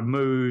lot of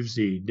moves.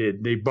 He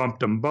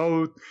bumped them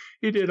both.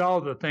 He did all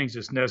the things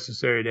that's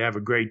necessary to have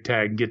a great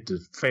tag and get the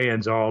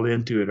fans all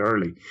into it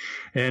early.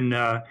 And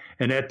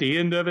at the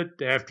end of it,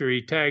 after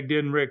he tagged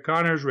in Rick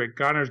Connors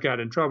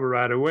got in trouble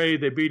right away.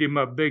 They beat him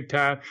up big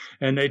time,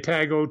 and they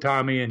tag old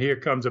Tommy, and here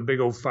comes a big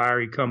old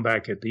fiery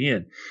comeback at the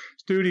end.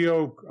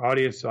 Studio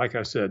audience, like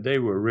I said, they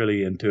were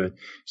really into it.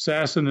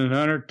 Assassin and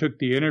Hunter took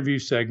the interview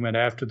segment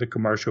after the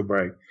commercial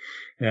break,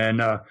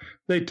 and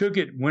they took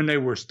it when they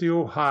were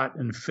still hot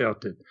and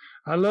felt it.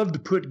 I love to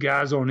put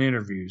guys on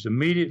interviews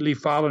immediately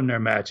following their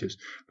matches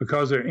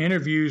because their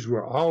interviews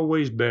were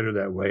always better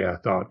that way, I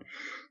thought.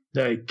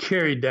 They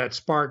carried that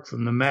spark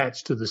from the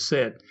match to the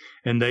set,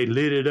 and they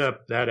lit it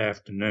up that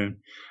afternoon.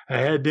 I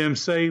had them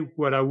say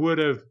what I would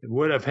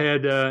have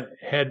had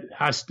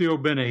I still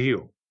been a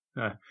heel.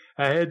 I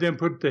had them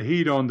put the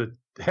heat on the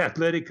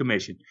Athletic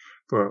Commission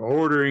for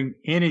ordering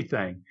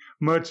anything,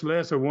 much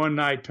less a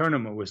one-night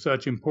tournament with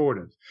such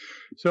importance.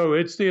 So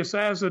it's the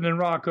Assassin and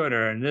Rock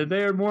Hunter, and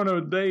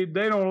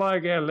they don't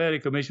like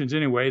athletic commissions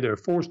anyway. They're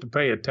forced to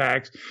pay a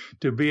tax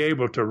to be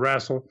able to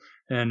wrestle.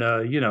 And,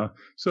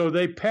 so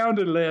they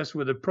pounded Les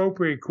with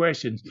appropriate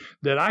questions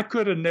that I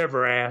could have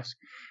never asked,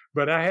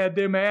 but I had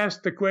them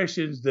ask the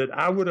questions that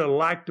I would have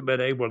liked to have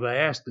been able to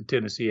ask the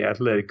Tennessee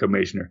Athletic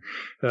Commissioner.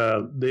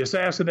 The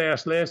Assassin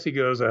asked Les, he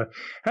goes,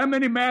 how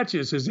many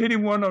matches has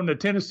anyone on the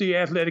Tennessee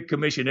Athletic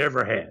Commission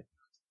ever had?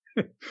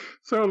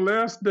 So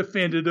Les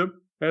defended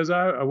him, as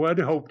I would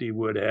have hoped he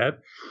would have.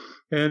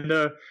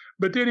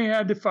 But then he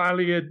had to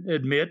finally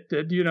admit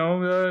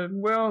that,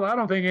 well, I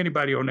don't think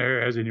anybody on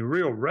there has any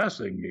real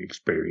wrestling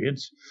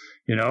experience,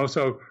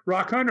 So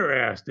Rock Hunter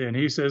asked, and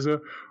he says,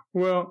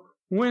 well,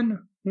 when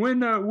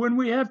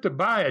we have to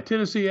buy a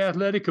Tennessee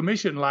Athletic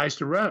Commission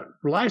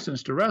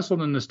license to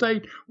wrestle in the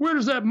state, where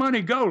does that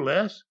money go,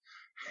 Les?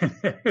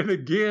 And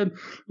again,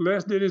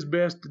 Les did his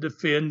best to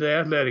defend the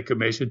Athletic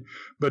Commission,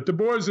 but the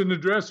boys in the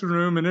dressing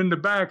room and in the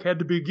back had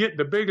to be getting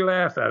a big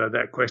laugh out of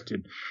that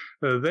question.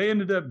 They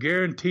ended up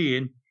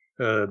guaranteeing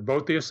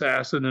both the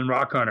Assassin and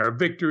Rock Hunter a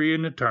victory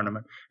in the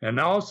tournament, and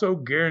also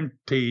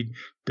guaranteed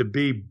to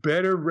be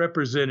better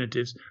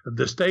representatives of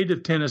the state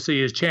of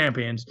Tennessee as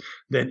champions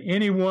than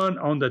anyone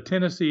on the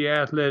Tennessee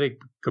Athletic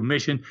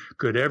Commission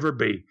could ever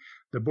be.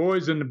 The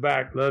boys in the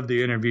back loved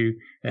the interview,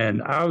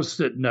 and I was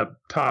sitting up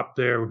top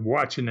there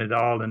watching it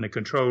all in the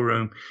control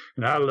room,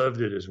 and I loved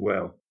it as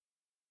well.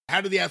 How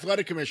did the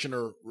athletic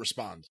commissioner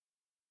respond?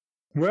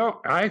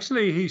 Well,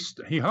 actually,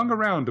 he hung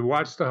around to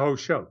watch the whole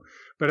show,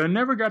 but I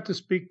never got to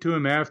speak to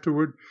him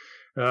afterward.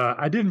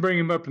 I didn't bring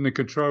him up in the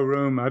control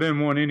room. I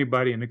didn't want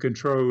anybody in the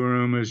control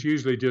room. It was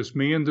usually just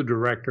me and the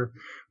director,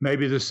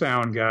 maybe the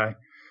sound guy.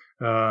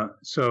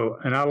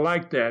 And I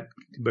liked that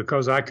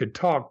because I could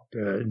talk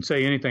and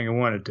say anything I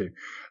wanted to.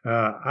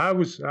 I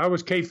was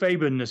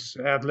kayfabing this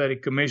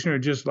athletic commissioner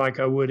just like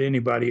I would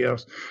anybody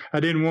else.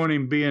 I didn't want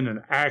him being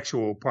an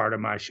actual part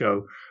of my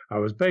show. I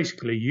was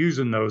basically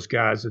using those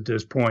guys at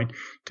this point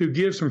to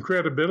give some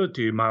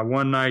credibility to my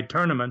one-night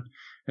tournament,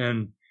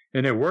 and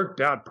it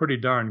worked out pretty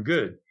darn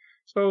good.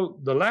 So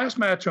the last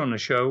match on the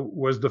show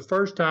was the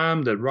first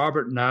time that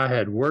Robert and I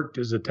had worked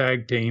as a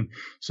tag team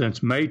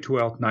since May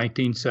 12,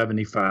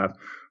 1975,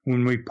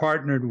 when we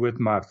partnered with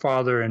my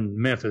father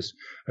in Memphis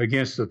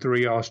against the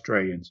three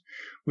Australians.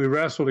 We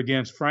wrestled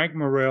against Frank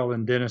Morrell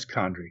and Dennis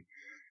Condrey.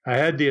 I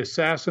had the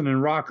Assassin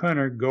and Rock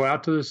Hunter go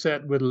out to the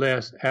set with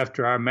Les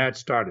after our match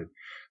started.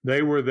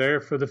 They were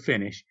there for the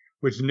finish,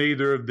 which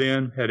neither of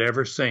them had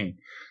ever seen.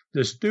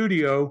 The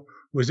studio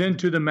was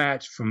into the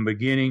match from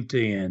beginning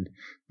to end.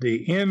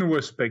 The end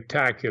was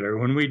spectacular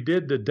when we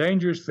did the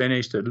dangerous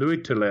finish that Louis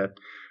Tillett,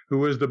 who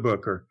was the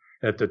booker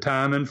at the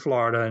time in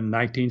Florida in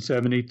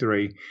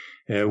 1973,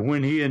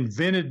 when he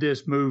invented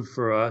this move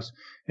for us,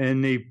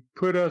 and he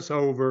put us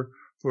over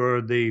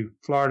for the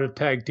Florida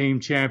Tag Team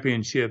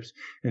Championships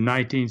in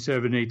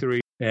 1973,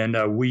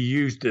 and we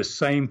used this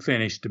same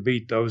finish to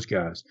beat those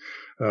guys.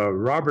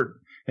 Robert,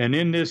 and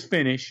in this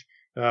finish,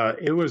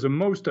 it was a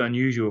most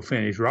unusual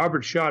finish.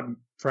 Robert shot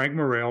Frank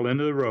Morrell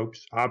into the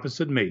ropes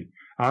opposite me.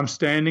 I'm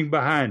standing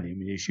behind him,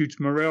 and he shoots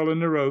Morrell in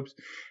the ropes,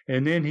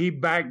 and then he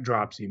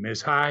backdrops him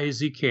as high as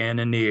he can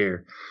in the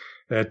air.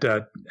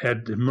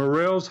 At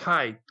Morrell's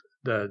height,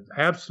 the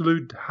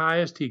absolute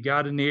highest he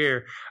got in the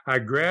air, I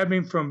grab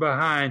him from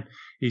behind.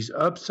 He's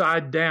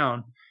upside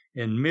down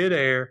in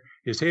midair.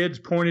 His head's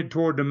pointed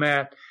toward the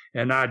mat,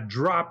 and I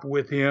drop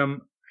with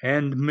him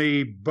and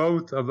me,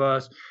 both of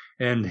us,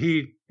 and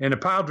he in a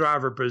pile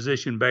driver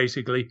position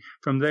basically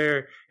from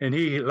there, and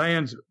he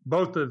lands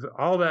both of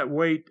all that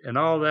weight and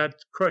all that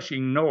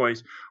crushing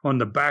noise on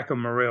the back of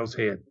Morrell's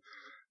head.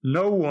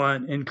 No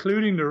one,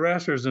 including the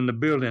wrestlers in the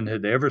building,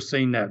 had ever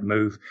seen that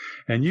move,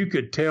 and you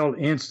could tell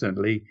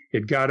instantly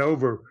it got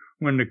over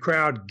when the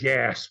crowd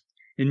gasped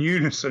in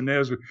unison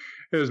as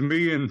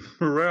me and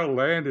Morrell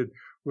landed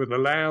with a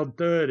loud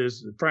thud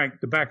as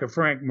the back of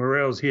Frank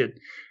Morrell's hit,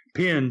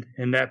 pinned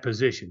in that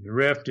position. The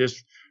ref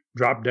just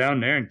dropped down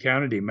there and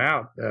counted him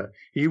out.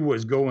 He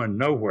was going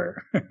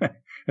nowhere.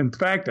 In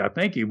fact, I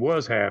think he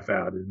was half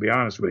out, to be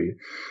honest with you.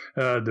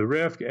 The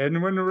ref,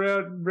 and when the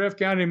ref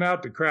counted him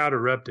out, the crowd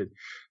erupted.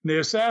 The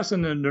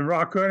Assassin and the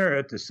Rock Hunter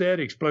at the set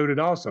exploded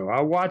also.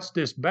 I watched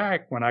this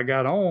back when I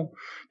got home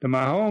to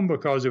my home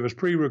because it was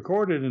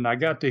pre-recorded, and I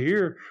got to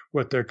hear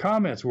what their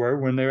comments were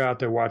when they were out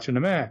there watching the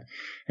match.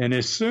 And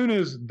as soon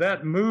as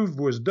that move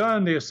was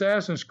done, the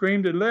Assassin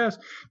screamed at Les,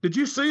 "Did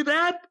you see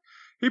that?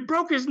 He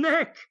broke his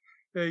neck.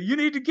 You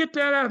need to get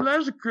that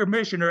athletic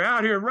commissioner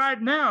out here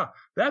right now.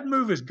 That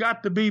move has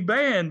got to be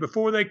banned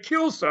before they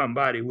kill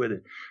somebody with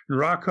it." And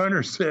Rock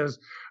Hunter says,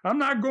 "I'm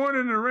not going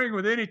in the ring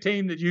with any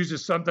team that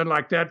uses something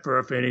like that for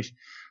a finish.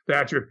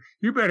 Thatcher,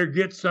 you better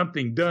get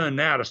something done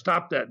now to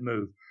stop that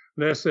move."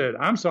 Les said,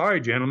 "I'm sorry,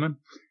 gentlemen,"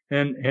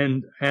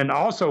 and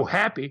also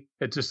happy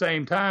at the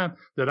same time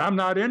that I'm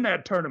not in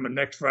that tournament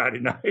next Friday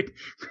night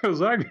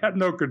because I got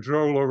no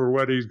control over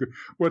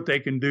what they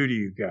can do to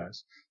you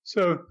guys.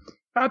 So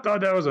I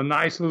thought that was a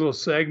nice little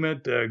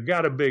segment.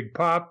 Got a big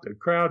pop. The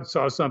crowd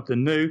saw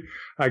something new.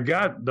 I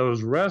got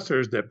those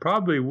wrestlers that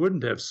probably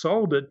wouldn't have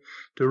sold it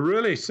to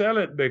really sell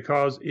it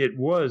because it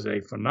was a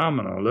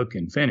phenomenal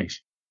looking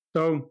finish.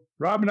 So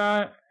Rob and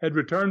I had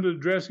returned to the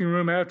dressing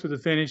room after the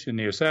finish, and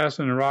the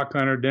Assassin and Rock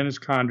Hunter, Dennis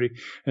Condrey,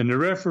 and the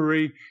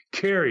referee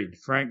carried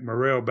Frank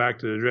Morrell back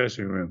to the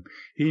dressing room.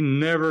 He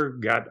never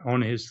got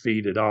on his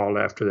feet at all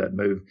after that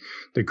move.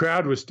 The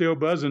crowd was still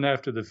buzzing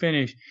after the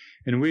finish,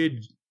 and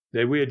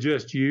that we had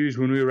just used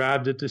when we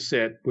arrived at the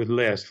set with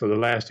Les for the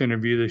last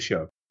interview of the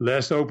show.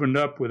 Les opened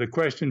up with a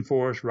question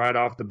for us right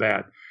off the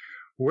bat.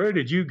 "Where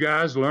did you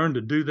guys learn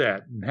to do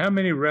that? And how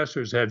many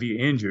wrestlers have you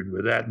injured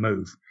with that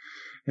move?"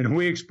 And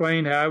we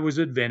explained how it was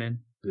invented,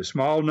 the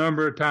small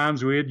number of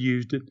times we had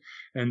used it,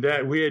 and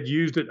that we had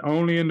used it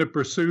only in the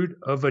pursuit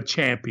of a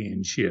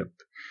championship.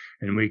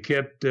 And we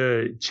kept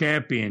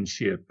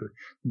championship,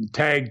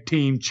 tag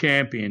team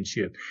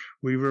championship.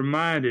 We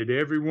reminded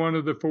every one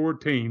of the four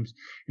teams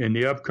in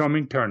the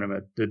upcoming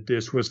tournament that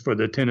this was for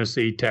the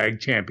Tennessee Tag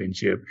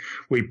Championship.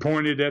 We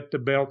pointed at the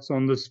belts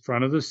on the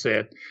front of the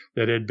set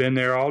that had been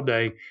there all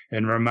day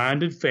and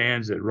reminded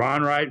fans that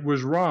Ron Wright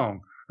was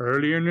wrong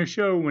earlier in the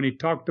show when he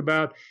talked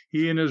about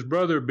he and his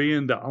brother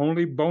being the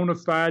only bona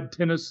fide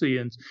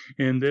Tennesseans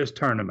in this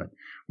tournament.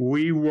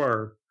 We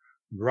were,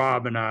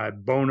 Rob and I,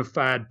 bona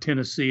fide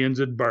Tennesseans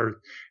at birth,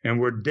 and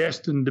were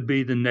destined to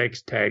be the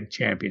next tag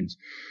champions.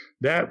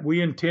 That we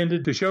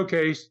intended to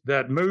showcase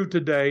that move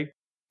today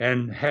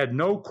and had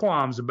no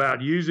qualms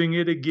about using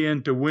it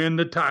again to win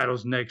the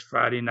titles next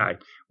Friday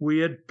night. We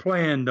had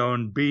planned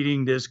on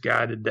beating this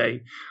guy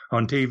today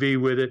on TV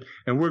with it,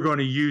 and we're going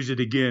to use it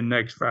again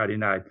next Friday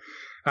night.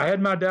 I had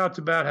my doubts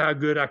about how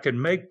good I could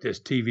make this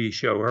TV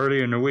show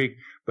earlier in the week,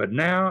 but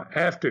now,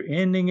 after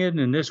ending it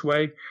in this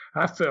way,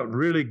 I felt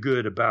really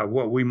good about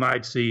what we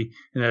might see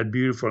in that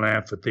beautiful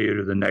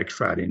amphitheater the next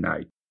Friday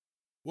night.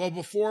 Well,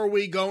 before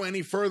we go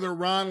any further,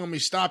 Ron, let me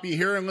stop you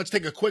here and let's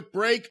take a quick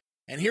break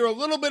and hear a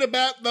little bit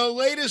about the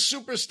latest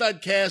Super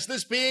Studcast,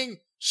 this being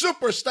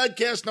Super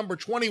Studcast number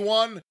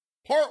 21,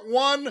 Part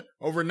 1,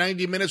 over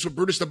 90 minutes with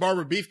Brutus the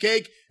Barber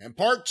Beefcake, and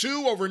Part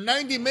 2, over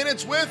 90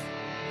 minutes with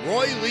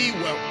Roy Lee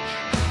Welch.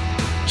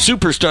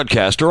 Super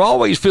Studcast are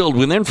always filled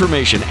with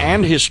information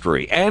and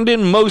history, and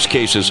in most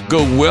cases go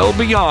well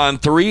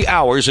beyond 3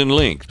 hours in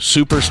length.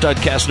 Super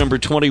Studcast number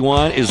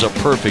 21 is a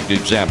perfect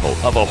example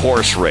of a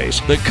horse race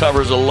that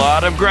covers a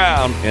lot of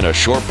ground in a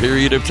short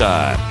period of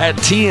time. At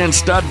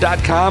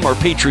tnstud.com or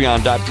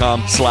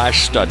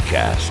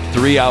patreon.com/studcast.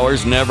 3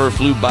 hours never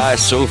flew by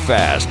so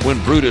fast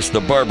when Brutus the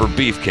Barber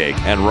Beefcake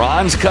and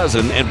Ron's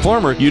cousin and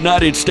former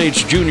United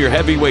States Junior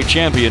Heavyweight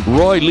Champion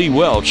Roy Lee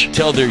Welch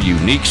tell their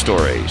unique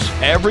stories.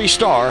 Every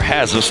star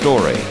has a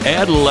story.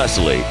 Ed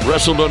Leslie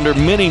wrestled under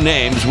many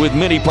names with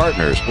many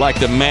partners, like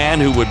the man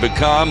who would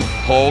become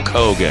Hulk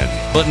Hogan,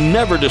 but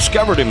never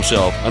discovered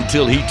himself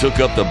until he took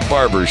up the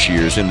barber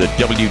shears in the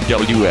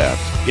WWF.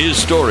 His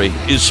story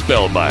is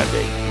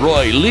spellbinding.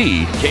 Roy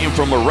Lee came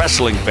from a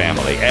wrestling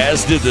family,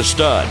 as did the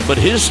Stud, but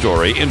his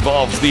story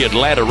involves the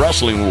Atlanta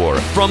Wrestling War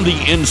from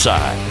the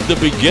inside, the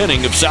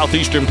beginning of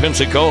southeastern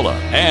Pensacola,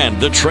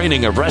 and the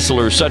training of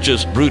wrestlers such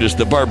as Brutus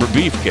the Barber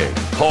Beefcake,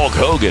 Hulk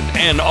Hogan,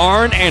 and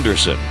Arn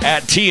Anderson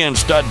at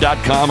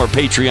tnstud.com or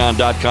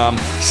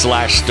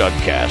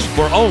patreon.com/studcast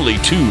for only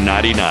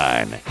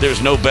 $2.99.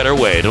 There's no better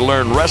way to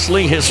learn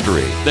wrestling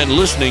history than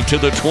listening to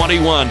the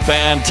 21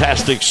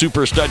 fantastic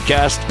Super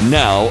Studcast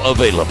now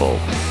available.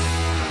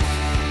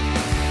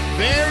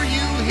 There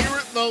you hear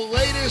it, the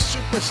latest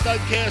Super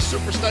Studcast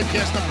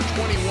number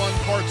 21,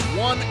 parts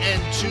 1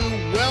 and 2,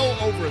 well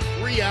over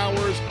 3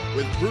 hours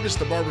with Brutus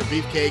the Barber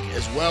Beefcake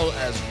as well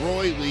as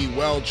Roy Lee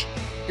Welch.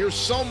 Here's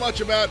so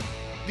much about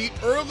the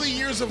early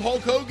years of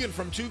Hulk Hogan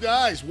from two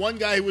guys. One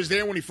guy who was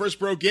there when he first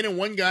broke in and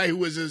one guy who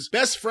was his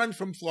best friend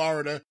from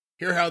Florida.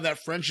 Hear how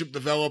that friendship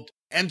developed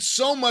and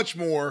so much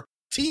more.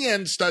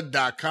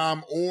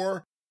 tnstud.com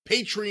or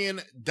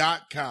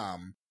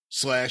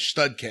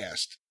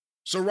patreon.com/studcast.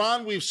 So,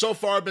 Ron, we've so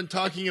far been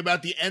talking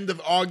about the end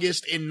of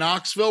August in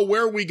Knoxville.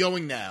 Where are we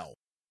going now?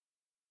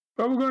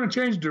 Well, we're going to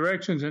change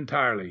directions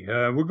entirely.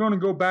 We're going to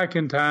go back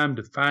in time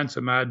to find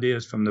some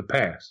ideas from the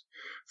past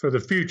for the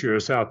future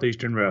of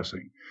Southeastern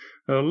wrestling.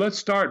 Let's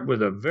start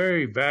with a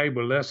very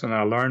valuable lesson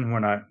I learned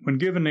when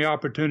given the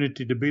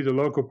opportunity to be the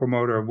local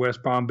promoter of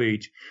West Palm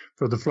Beach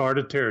for the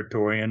Florida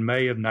Territory in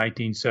May of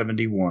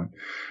 1971.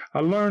 I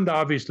learned,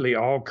 obviously,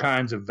 all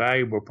kinds of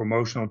valuable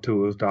promotional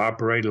tools to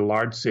operate a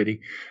large city,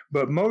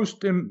 but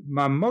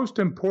my most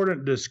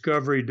important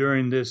discovery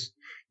during this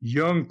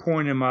young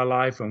point in my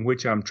life in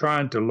which I'm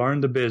trying to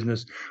learn the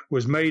business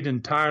was made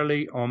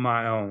entirely on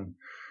my own.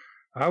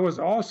 I was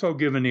also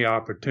given the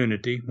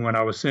opportunity when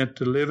I was sent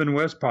to live in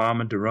West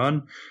Palm and to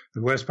run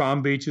the West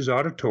Palm Beach's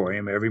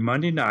auditorium every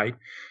Monday night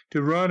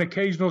to run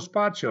occasional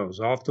spot shows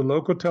off the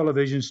local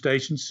television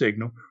station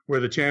Signal,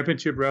 where the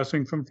Championship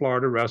Wrestling from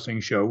Florida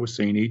wrestling show was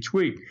seen each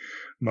week.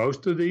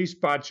 Most of these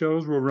spot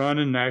shows were run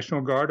in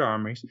National Guard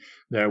armies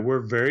that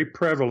were very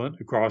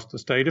prevalent across the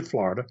state of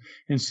Florida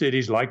in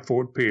cities like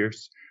Fort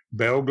Pierce,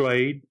 Belle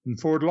Glade, and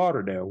Fort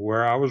Lauderdale,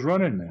 where I was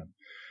running them.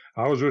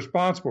 I was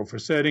responsible for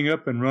setting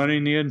up and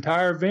running the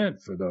entire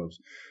event for those.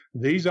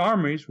 These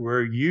armies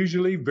were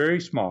usually very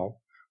small,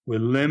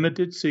 with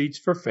limited seats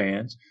for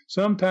fans,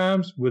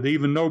 sometimes with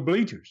even no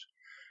bleachers.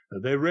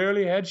 They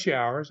rarely had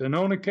showers, and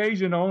on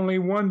occasion only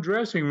one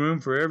dressing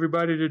room for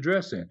everybody to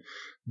dress in.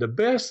 The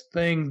best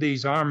thing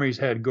these armies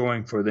had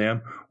going for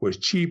them was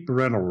cheap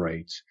rental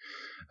rates.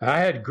 I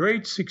had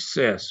great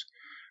success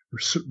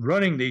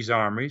running these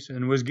armies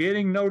and was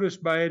getting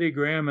noticed by Eddie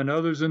Graham and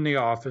others in the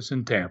office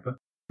in Tampa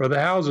for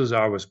the houses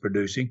I was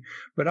producing,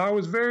 but I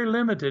was very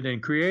limited in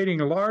creating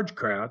large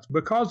crowds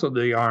because of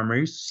the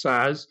army's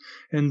size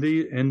and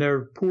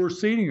their poor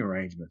seating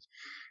arrangements.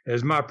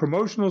 As my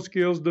promotional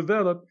skills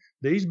developed,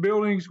 these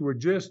buildings were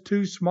just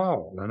too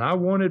small, and I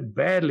wanted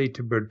badly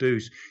to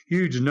produce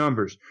huge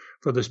numbers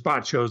for the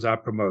spot shows I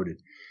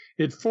promoted.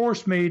 It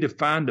forced me to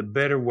find a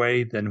better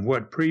way than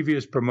what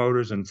previous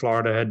promoters in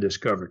Florida had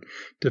discovered,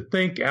 to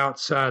think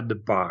outside the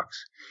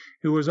box.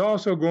 It was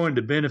also going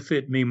to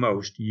benefit me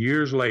most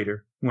years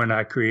later when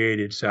I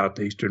created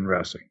Southeastern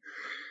Wrestling.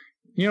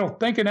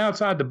 Thinking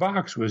outside the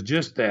box was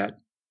just that.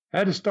 I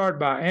had to start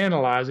by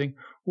analyzing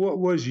what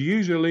was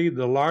usually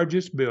the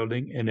largest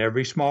building in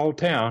every small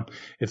town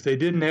if they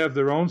didn't have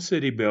their own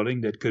city building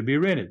that could be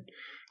rented.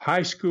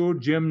 High school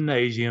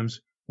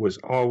gymnasiums was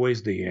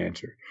always the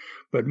answer.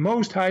 But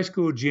most high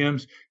school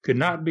gyms could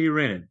not be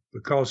rented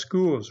because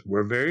schools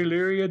were very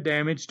leery of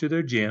damage to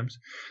their gyms.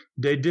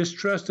 They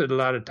distrusted a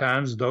lot of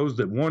times those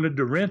that wanted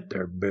to rent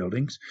their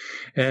buildings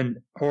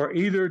or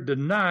either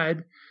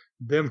denied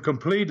them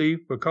completely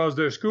because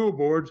their school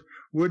boards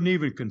wouldn't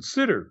even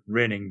consider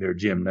renting their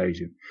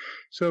gymnasium.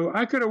 So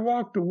I could have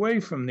walked away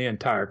from the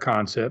entire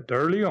concept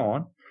early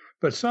on,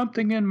 but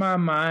something in my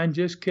mind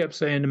just kept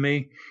saying to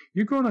me,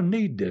 you're going to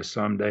need this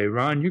someday,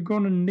 Ron. You're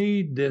going to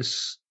need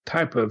this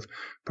type of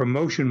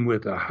promotion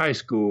with the high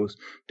schools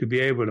to be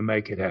able to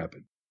make it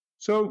happen.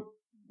 So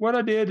what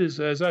I did is,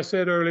 as I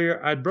said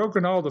earlier, I'd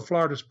broken all the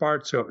Florida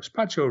Spot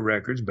Show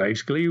records,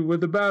 basically,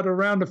 with about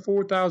around a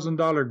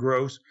 $4,000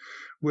 gross,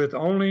 with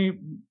only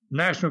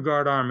National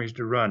Guard armies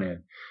to run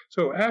in.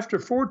 So after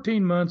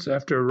 14 months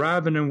after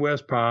arriving in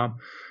West Palm,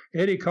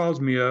 Eddie calls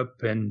me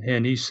up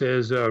and he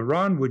says,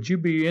 Ron, would you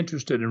be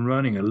interested in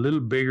running a little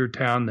bigger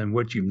town than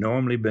what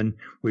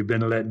we've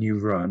been letting you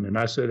run? And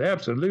I said,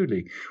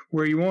 absolutely.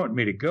 Where you want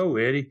me to go,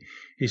 Eddie?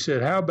 He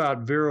said, how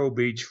about Vero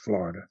Beach,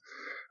 Florida?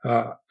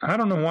 I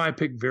don't know why I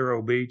picked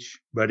Vero Beach,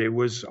 but it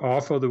was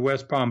off of the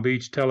West Palm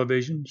Beach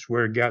television. It's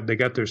where they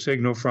got their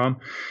signal from.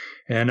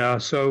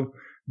 And so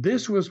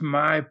this was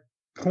my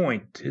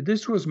point.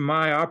 This was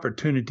my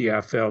opportunity,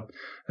 I felt,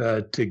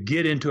 to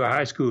get into a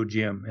high school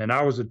gym. And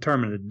I was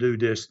determined to do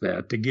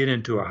to get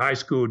into a high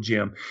school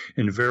gym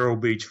in Vero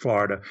Beach,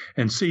 Florida,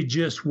 and see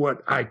just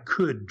what I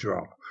could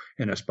draw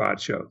in a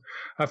spot show.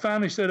 I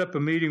finally set up a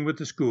meeting with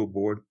the school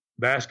board,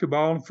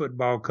 basketball and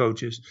football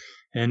coaches,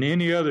 and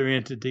any other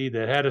entity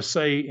that had a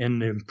say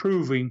in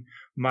improving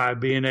my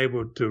being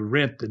able to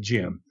rent the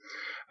gym.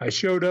 I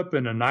showed up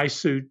in a nice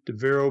suit to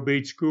Vero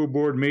Beach School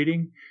Board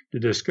meeting to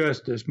discuss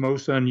this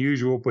most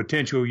unusual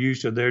potential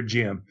use of their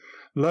gym.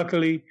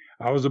 Luckily,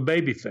 I was a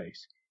babyface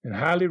and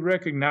highly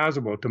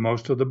recognizable to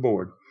most of the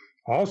board.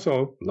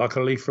 Also,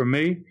 luckily for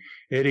me,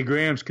 Eddie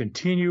Graham's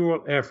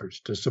continual efforts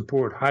to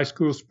support high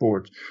school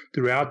sports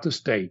throughout the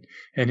state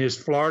and his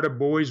Florida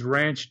Boys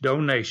Ranch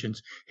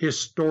donations,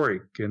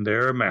 historic in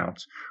their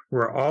amounts,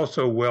 were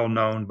also well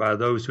known by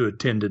those who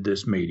attended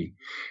this meeting.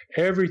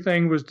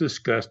 Everything was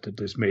discussed at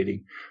this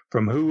meeting,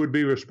 from who would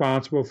be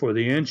responsible for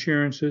the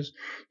insurances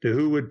to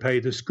who would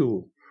pay the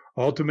school.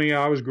 Ultimately,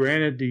 I was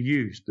granted to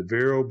use the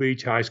Vero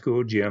Beach High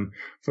School gym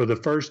for the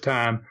first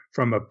time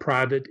from a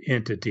private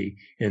entity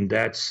in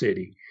that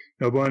city.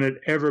 No one had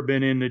ever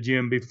been in the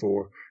gym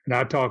before, and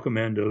I talked them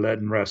into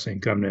letting wrestling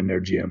come in their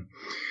gym.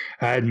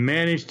 I had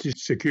managed to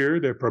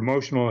secure their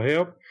promotional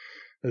help.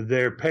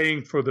 They're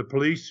paying for the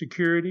police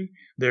security.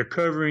 They're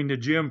covering the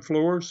gym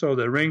floor so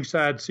that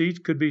ringside seats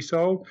could be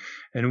sold.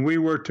 And we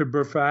were to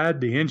provide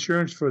the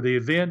insurance for the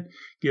event,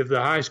 give the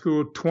high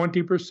school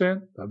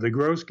 20% of the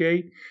gross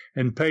gate,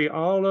 and pay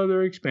all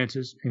other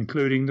expenses,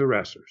 including the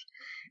wrestlers.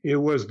 It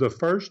was the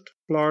first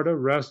Florida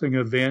wrestling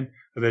event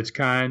of its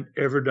kind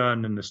ever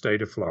done in the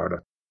state of Florida.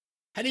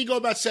 How do you go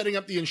about setting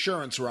up the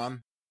insurance,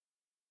 Ron?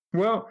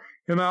 Well,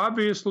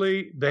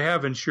 obviously they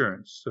have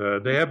insurance.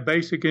 They have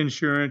basic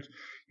insurance.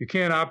 You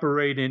can't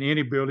operate in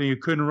any building. You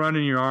couldn't run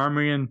in your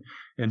armory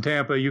in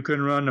Tampa. You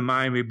couldn't run the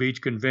Miami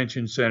Beach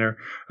Convention Center,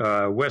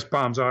 West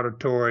Palm's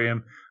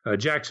Auditorium,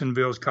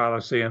 Jacksonville's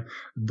Coliseum.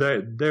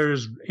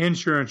 There's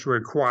insurance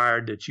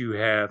required that you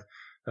have,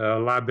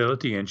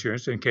 liability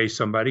insurance in case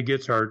somebody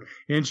gets hurt,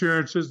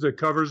 insurances that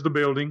covers the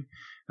building.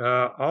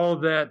 All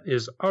of that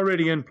is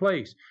already in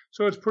place.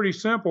 So it's pretty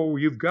simple.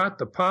 You've got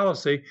the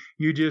policy.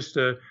 You just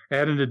add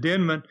an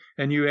addendum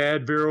and you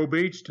add Vero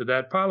Beach to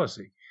that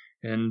policy.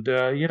 And,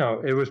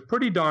 it was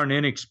pretty darn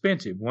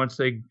inexpensive. Once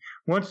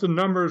the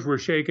numbers were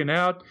shaken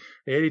out,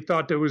 Eddie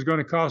thought that was going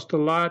to cost a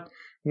lot.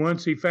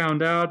 Once he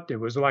found out, it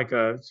was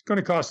it's going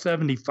to cost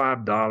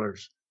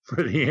 $75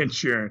 for the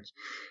insurance.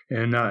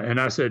 And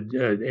I said,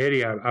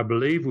 Eddie, I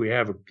believe we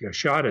have a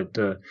shot at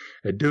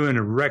doing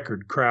a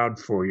record crowd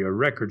for you, a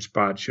record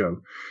spot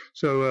show.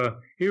 So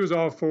he was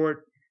all for it,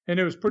 and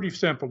it was pretty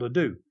simple to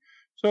do.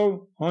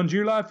 So on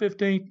July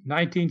 15th,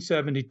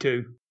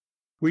 1972,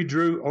 we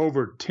drew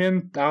over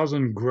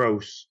 10,000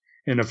 gross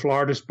in a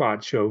Florida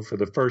spot show for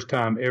the first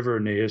time ever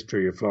in the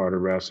history of Florida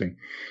wrestling.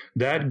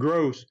 That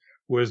gross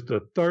was the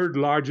third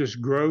largest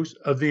gross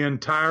of the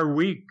entire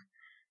week.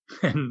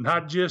 And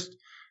not just,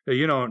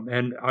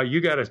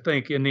 you got to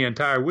think in the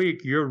entire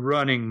week, you're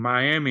running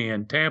Miami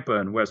and Tampa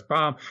and West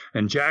Palm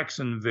and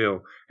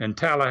Jacksonville and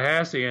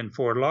Tallahassee and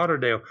Fort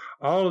Lauderdale,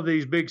 all of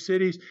these big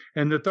cities.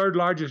 And the third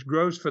largest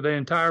gross for the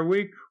entire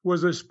week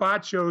was a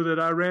spot show that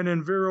I ran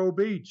in Vero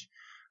Beach.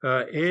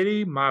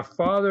 Eddie, my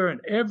father, and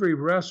every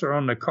wrestler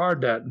on the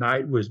card that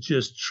night was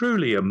just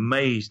truly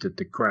amazed at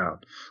the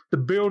crowd. The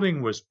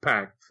building was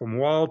packed from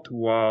wall to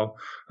wall,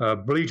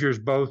 bleachers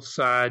both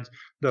sides,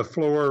 the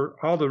floor,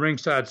 all the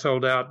ringside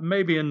sold out,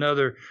 maybe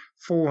another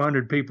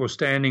 400 people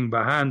standing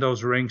behind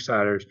those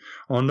ringsiders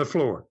on the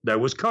floor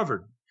that was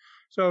covered.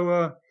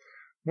 So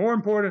more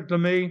important to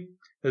me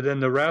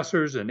than the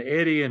wrestlers and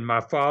Eddie and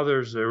my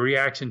father's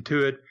reaction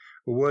to it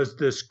was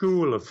the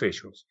school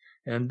officials.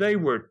 And they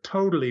were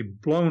totally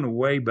blown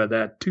away by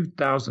that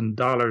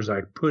 $2,000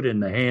 I put in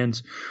the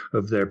hands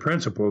of their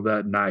principal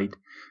that night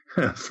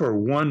for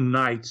one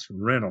night's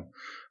rental.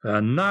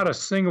 Not a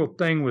single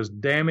thing was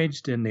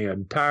damaged in the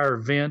entire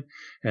event,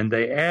 and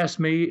they asked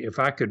me if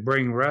I could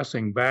bring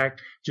wrestling back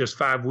just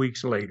 5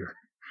 weeks later.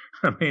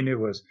 I mean, it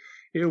was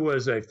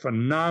a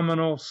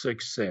phenomenal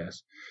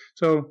success.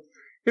 So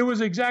it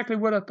was exactly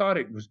what I thought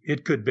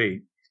it could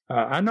be.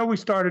 I know we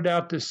started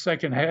out this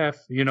second half,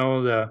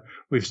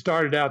 we've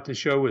started out the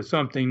show with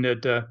something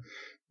that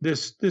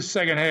this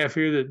second half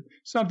here, that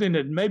something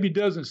that maybe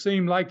doesn't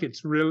seem like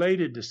it's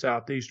related to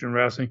Southeastern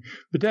wrestling,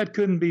 but that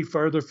couldn't be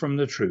further from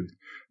the truth.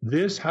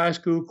 This high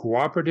school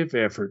cooperative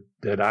effort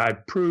that I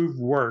proved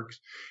works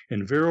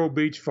in Vero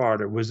Beach,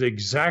 Florida, was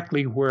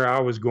exactly where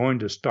I was going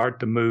to start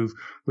to move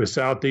with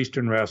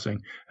Southeastern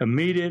wrestling,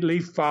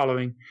 immediately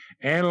following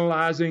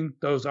analyzing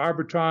those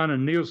Arbitron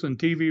and Nielsen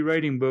TV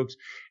rating books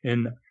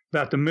in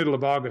about the middle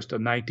of August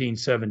of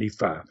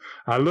 1975.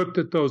 I looked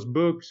at those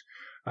books.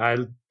 I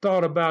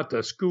thought about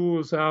the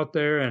schools out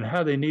there and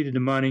how they needed the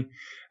money.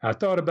 I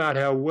thought about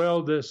how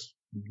well this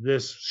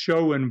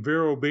show in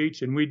Vero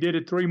Beach, and we did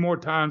it 3 more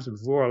times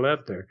before I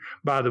left there,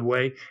 by the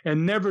way,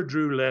 and never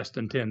drew less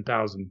than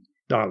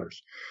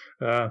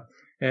 $10,000.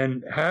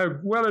 And how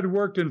well it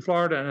worked in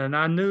Florida, and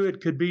I knew it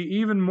could be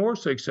even more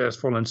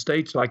successful in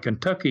states like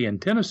Kentucky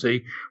and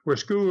Tennessee, where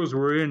schools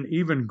were in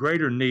even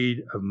greater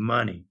need of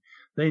money.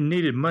 They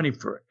needed money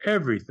for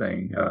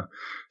everything.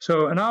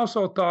 And I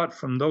also thought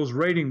from those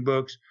rating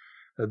books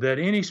that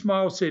any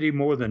small city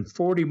more than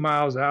 40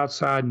 miles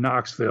outside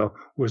Knoxville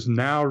was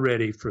now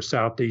ready for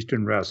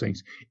Southeastern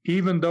Wrestling's,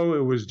 even though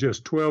it was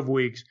just 12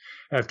 weeks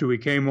after we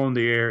came on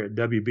the air at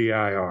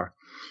WBIR.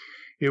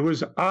 It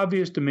was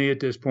obvious to me at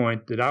this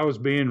point that I was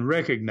being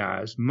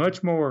recognized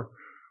much more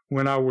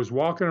when I was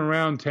walking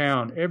around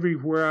town.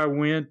 Everywhere I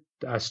went,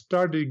 I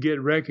started to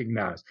get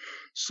recognized.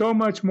 So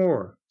much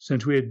more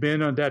since we had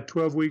been on that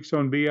 12 weeks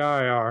on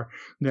BIR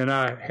than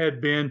I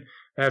had been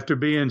after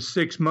being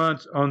 6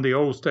 months on the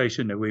old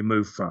station that we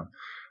moved from.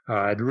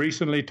 I'd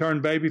recently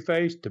turned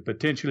babyface to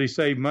potentially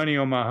save money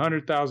on my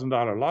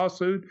 $100,000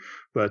 lawsuit,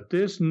 but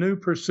this new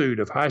pursuit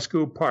of high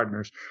school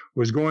partners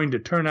was going to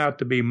turn out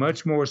to be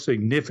much more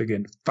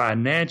significant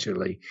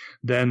financially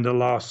than the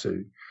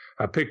lawsuit.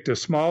 I picked a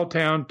small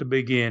town to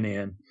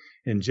begin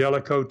in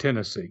Jellicoe,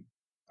 Tennessee,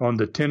 on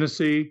the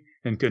Tennessee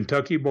and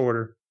Kentucky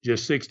border,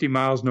 just 60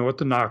 miles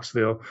north of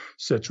Knoxville,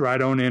 sits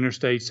right on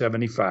Interstate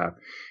 75.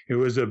 It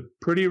was a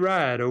pretty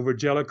ride over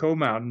Jellicoe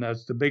Mountain.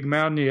 That's the big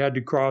mountain you had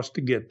to cross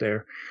to get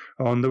there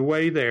on the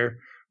way there,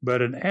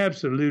 but an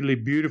absolutely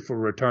beautiful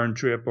return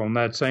trip on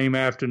that same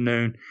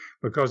afternoon,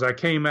 because I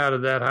came out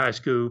of that high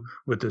school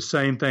with the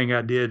same thing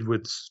I did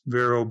with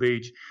Vero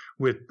Beach,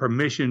 with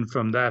permission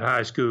from that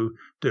high school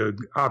to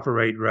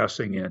operate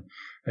wrestling in.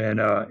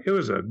 And it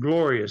was a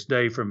glorious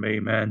day for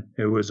me, man.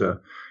 It was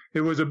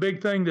a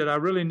big thing that I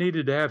really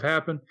needed to have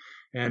happen,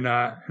 and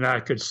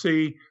I could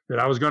see that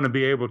I was going to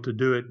be able to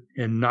do it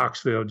in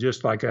Knoxville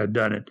just like I'd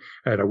done it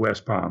at a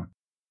West Palm.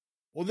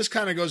 Well, this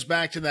kind of goes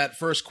back to that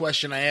first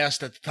question I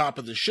asked at the top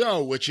of the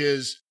show, which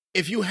is,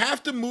 if you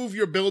have to move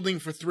your building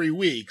for 3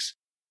 weeks,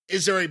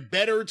 is there a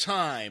better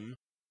time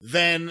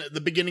than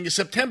the beginning of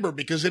September?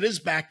 Because it is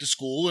back to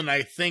school, and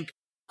I think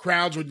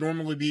crowds would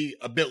normally be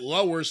a bit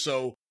lower,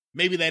 so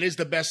maybe that is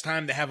the best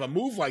time to have a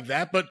move like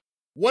that. But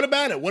what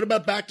about it? What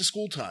about back to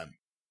school time?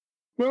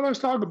 Well, let's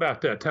talk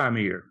about that time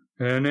of year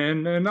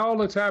and all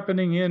that's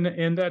happening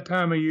in that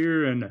time of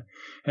year and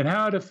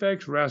how it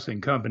affects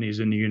wrestling companies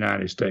in the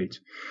United States.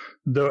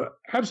 The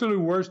absolute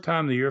worst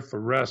time of the year for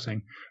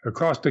wrestling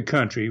across the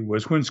country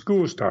was when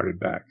school started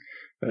back.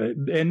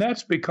 And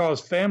that's because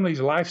families'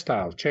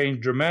 lifestyles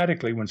change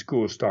dramatically when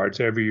school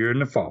starts every year in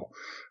the fall.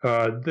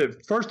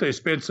 First, they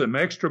spend some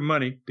extra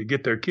money to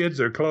get their kids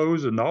their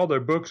clothes and all their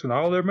books and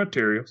all their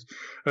materials.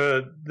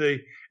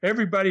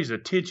 Everybody's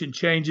attention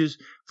changes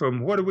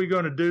from what are we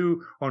going to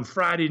do on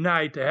Friday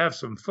night to have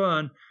some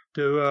fun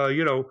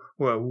to,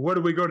 what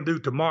are we going to do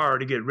tomorrow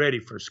to get ready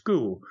for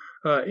school?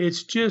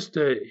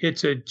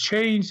 It's a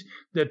change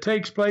that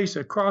takes place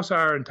across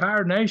our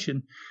entire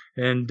nation.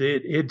 And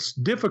it's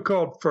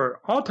difficult for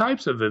all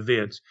types of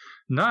events,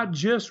 not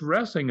just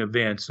wrestling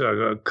events,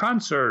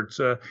 concerts,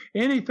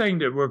 anything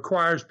that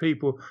requires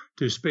people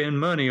to spend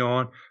money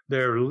on.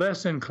 They're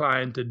less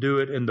inclined to do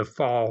it in the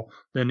fall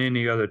than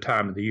any other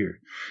time of the year.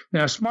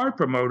 Now, smart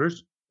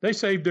promoters, they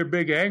save their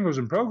big angles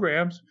and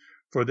programs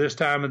for this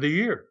time of the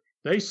year.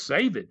 They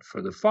save it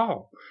for the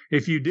fall.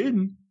 If you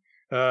didn't,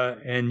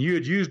 and you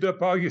had used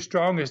up all your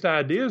strongest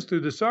ideas through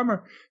the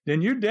summer,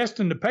 then you're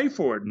destined to pay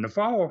for it in the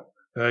fall.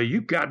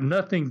 You've got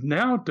nothing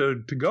now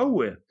to go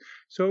with.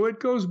 So it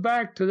goes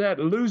back to that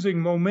losing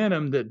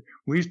momentum that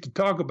we used to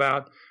talk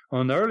about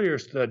on the earlier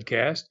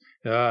Studcast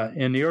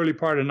in the early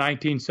part of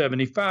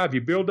 1975.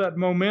 You build that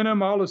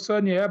momentum, all of a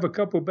sudden you have a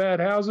couple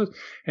bad houses,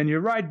 and you're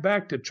right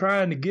back to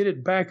trying to get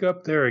it back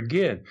up there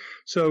again.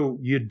 So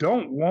you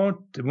don't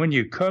want to, when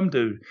you come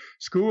to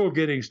school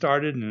getting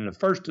started in the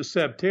 1st of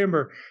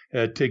September,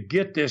 to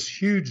get this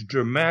huge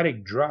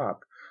dramatic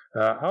drop.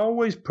 I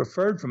always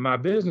preferred for my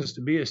business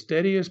to be as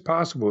steady as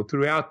possible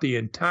throughout the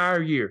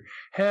entire year.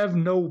 Have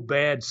no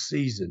bad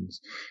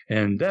seasons.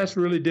 And that's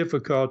really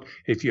difficult.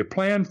 If you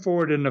plan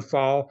for it in the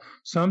fall,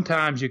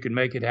 sometimes you can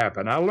make it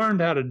happen. I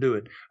learned how to do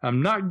it.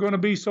 I'm not going to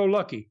be so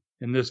lucky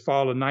in this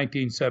fall of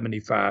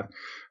 1975.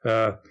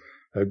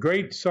 A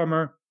great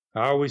summer.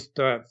 I always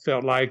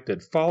felt like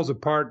that falls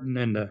apart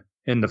in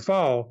the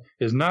fall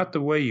is not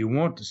the way you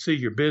want to see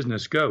your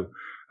business go.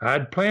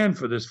 I'd planned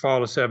for this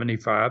fall of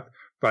 75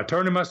 by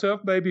turning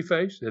myself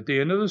babyface at the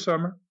end of the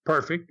summer.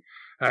 Perfect.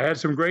 I had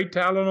some great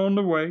talent on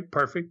the way.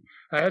 Perfect.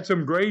 I had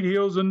some great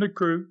heels in the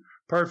crew.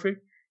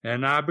 Perfect.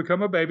 And I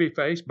become a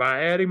babyface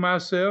by adding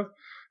myself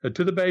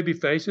to the baby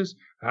faces.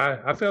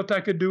 I felt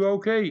I could do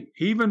okay,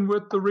 even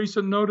with the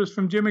recent notice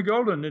from Jimmy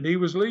Golden that he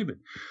was leaving.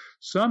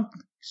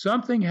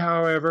 Something,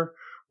 however,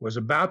 was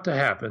about to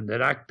happen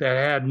that I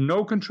had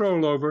no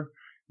control over,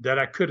 that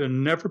I could have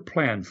never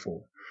planned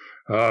for.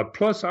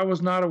 Plus, I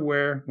was not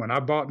aware when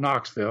I bought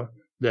Knoxville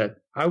that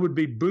I would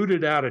be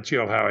booted out of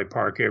Chilhowie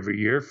Park every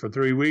year for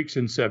 3 weeks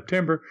in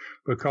September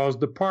because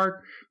the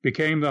park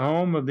became the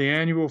home of the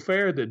annual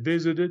fair that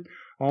visited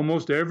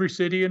almost every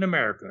city in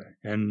America.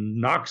 And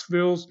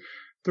Knoxville's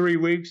 3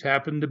 weeks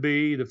happened to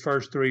be the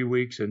first 3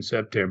 weeks in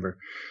September.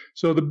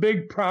 So the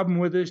big problem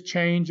with this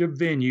change of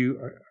venue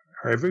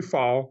every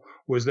fall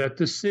was that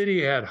the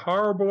city had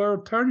horrible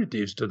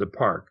alternatives to the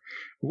park.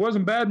 It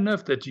wasn't bad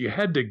enough that you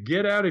had to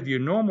get out of your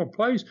normal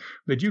place,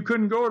 but you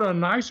couldn't go to a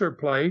nicer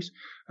place.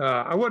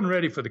 I wasn't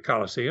ready for the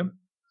Coliseum.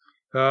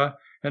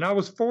 And I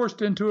was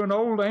forced into an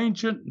old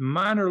ancient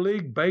minor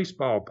league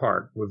baseball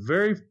park with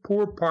very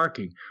poor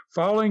parking,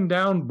 falling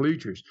down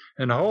bleachers,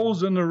 and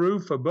holes in the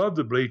roof above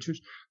the bleachers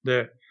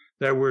that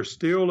were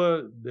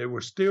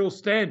still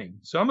standing.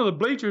 Some of the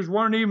bleachers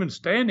weren't even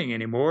standing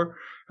anymore.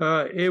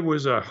 It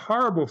was a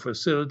horrible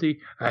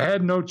facility. I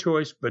had no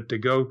choice but to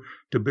go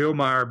to Bill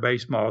Meyer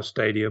Baseball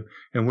Stadium,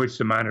 in which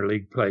the minor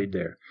league played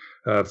there.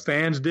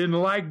 Fans didn't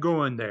like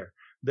going there.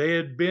 They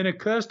had been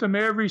accustomed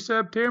every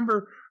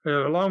September,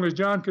 as long as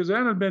John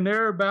Kazan had been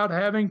there, about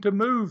having to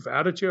move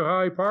out of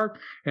Chilhowie Park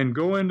and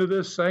go into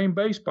this same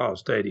baseball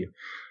stadium.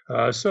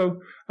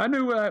 So I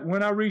knew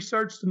when I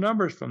researched the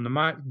numbers from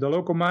the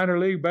local minor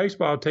league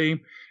baseball team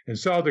and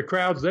saw the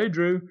crowds they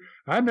drew,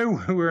 I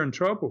knew we were in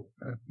trouble.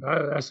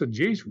 I said,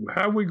 geez,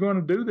 how are we going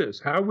to do this?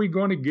 How are we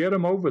going to get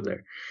them over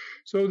there?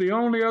 So the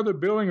only other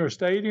building or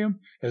stadium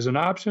as an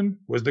option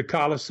was the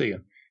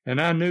Coliseum. And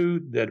I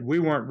knew that we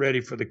weren't ready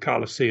for the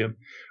Coliseum.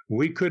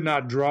 We could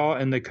not draw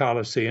in the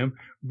Coliseum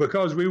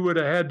because we would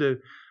have had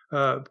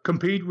to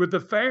compete with the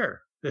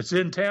fair that's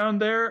in town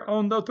there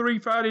on the 3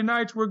 Friday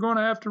nights we're going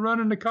to have to run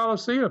in the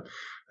Coliseum.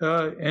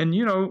 And,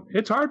 you know,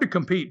 it's hard to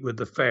compete with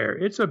the fair.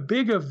 It's a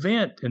big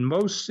event in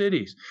most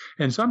cities.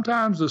 And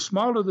sometimes the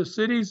smaller the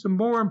cities, the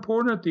more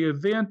important the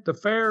event, the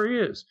fair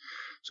is.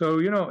 So,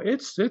 you know,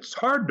 it's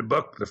hard to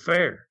book the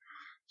fair.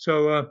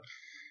 So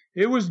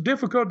it was a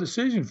difficult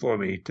decision for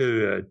me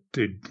to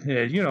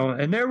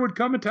and there would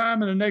come a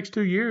time in the next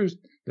 2 years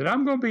that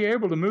I'm going to be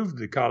able to move to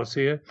the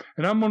Coliseum,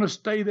 and I'm going to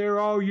stay there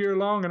all year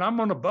long, and I'm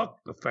going to buck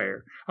the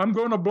fair. I'm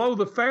going to blow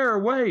the fair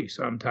away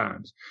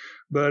sometimes.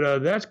 But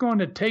that's going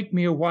to take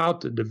me a while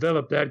to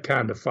develop that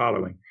kind of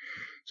following.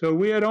 So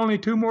we had only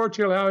 2 more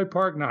Chilhowie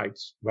Park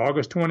nights,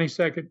 August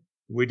 22nd,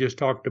 we just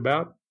talked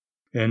about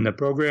in the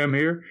program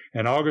here,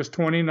 and August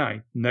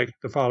 29th,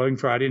 the following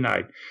Friday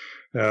night,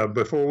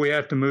 before we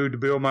have to move to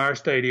Bill Meyer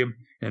Stadium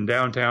in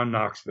downtown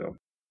Knoxville.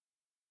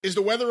 Is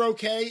the weather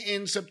okay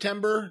in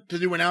September to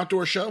do an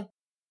outdoor show?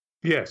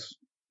 Yes,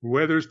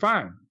 weather's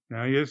fine.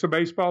 Now, it's a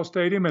baseball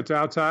stadium. It's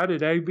outside.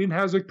 It even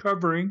has a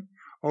covering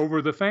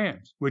over the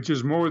fans, which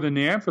is more than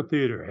the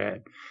amphitheater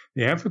had.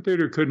 The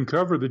amphitheater couldn't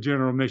cover the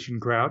general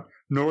admission crowd,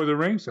 nor the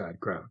ringside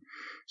crowd.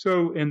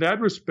 So in that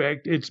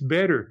respect, it's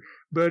better.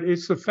 But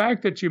it's the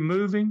fact that you're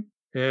moving,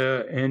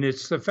 and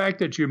it's the fact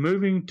that you're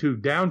moving to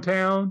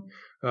downtown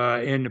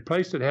in a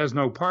place that has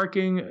no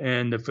parking,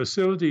 and the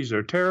facilities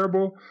are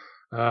terrible.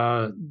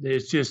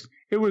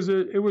 It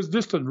was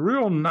just a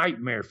real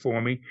nightmare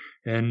for me.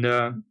 And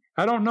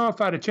I don't know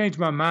if I'd have changed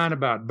my mind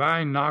about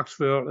buying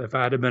Knoxville if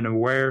I'd have been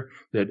aware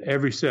that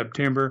every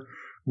September,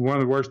 one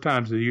of the worst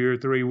times of the year,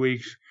 3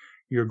 weeks,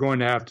 you're going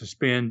to have to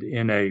spend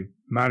in a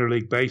minor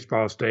league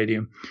baseball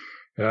stadium.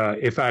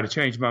 If I'd have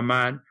changed my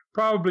mind,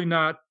 probably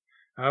not.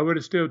 I would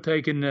have still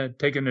taken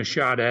a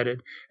shot at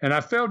it. And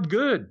I felt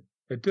good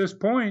at this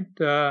point.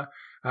 I've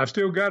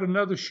still got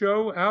another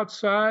show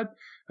outside.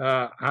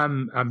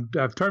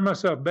 I've turned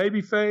myself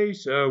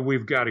babyface.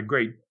 We've got a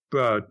great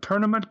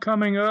tournament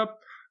coming up.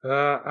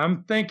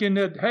 I'm thinking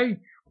that, hey,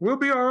 we'll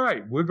be all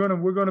right. We're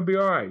gonna be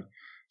all right.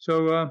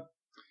 So,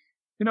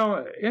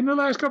 in the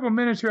last couple of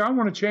minutes here, I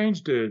want to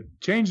change the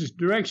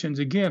directions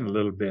again a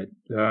little bit.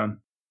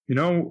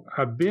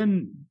 I've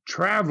been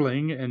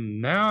traveling,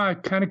 and now I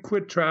kind of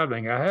quit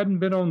traveling. I hadn't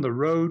been on the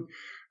road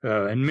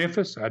in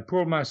Memphis. I'd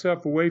pulled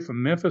myself away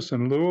from Memphis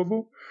and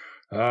Louisville.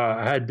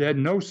 I had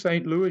no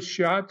St. Louis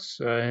shots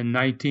in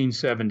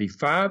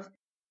 1975.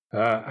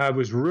 I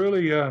was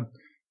really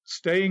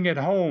staying at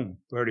home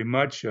pretty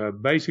much,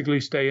 basically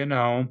staying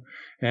home.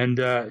 And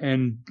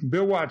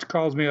Bill Watts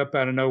calls me up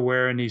out of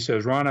nowhere and he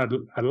says, Ron,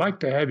 I'd like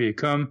to have you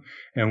come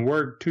and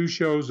work 2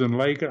 shows in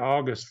late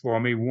August for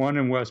me, one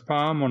in West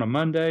Palm on a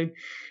Monday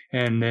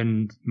and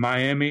then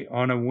Miami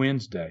on a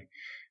Wednesday.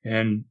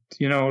 And,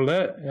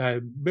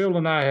 Bill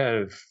and I had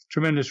a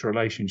tremendous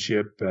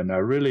relationship, and I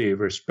really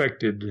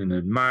respected and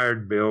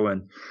admired Bill.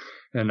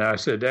 And I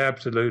said,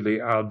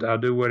 absolutely, I'll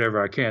do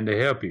whatever I can to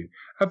help you.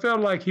 I felt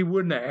like he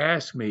wouldn't have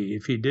asked me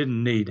if he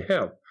didn't need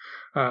help.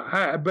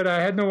 But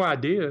I had no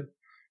idea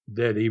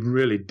that he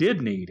really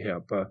did need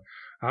help.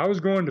 I was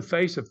going to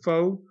face a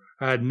foe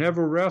I had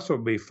never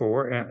wrestled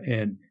before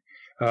in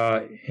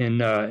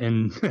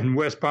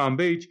West Palm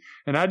Beach,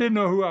 and I didn't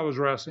know who I was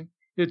wrestling.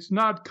 It's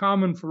not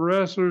common for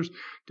wrestlers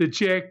to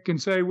check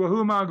and say, well,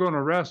 who am I going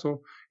to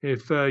wrestle?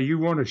 If you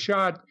want a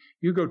shot,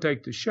 you go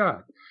take the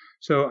shot.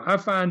 So I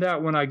find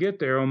out when I get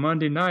there on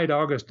Monday night,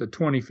 August the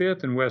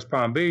 25th in West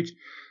Palm Beach,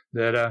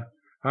 that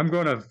I'm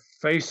going to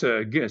face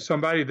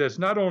somebody that's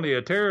not only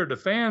a terror to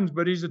fans,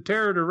 but he's a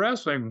terror to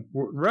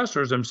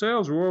wrestlers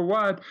themselves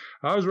worldwide.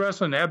 I was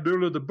wrestling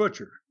Abdullah the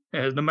Butcher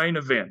as the main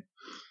event.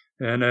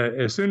 And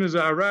as soon as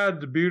I arrived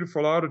at the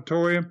beautiful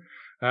auditorium,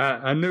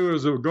 I knew it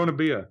was going to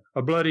be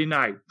a bloody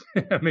night.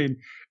 I mean,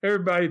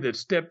 everybody that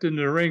stepped in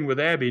the ring with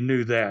Abby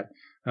knew that.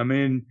 I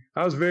mean,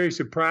 I was very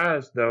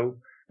surprised, though,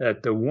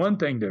 that the one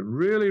thing that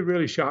really,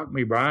 really shocked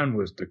me, Brian,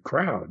 was the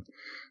crowd.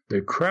 The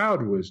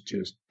crowd was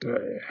just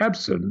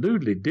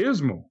absolutely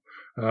dismal.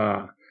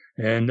 But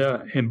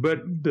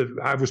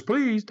I was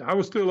pleased. I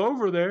was still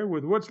over there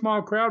with what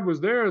small crowd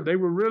was there. They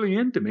were really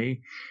into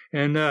me.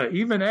 And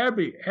even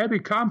Abby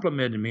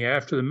complimented me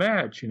after the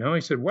match.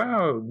 He said,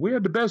 wow, we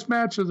had the best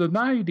match of the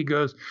night. He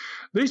goes,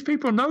 these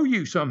people know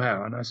you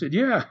somehow. And I said,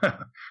 yeah,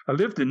 I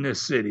lived in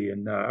this city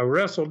and I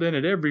wrestled in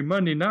it every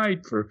Monday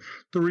night for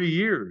 3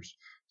 years.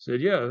 I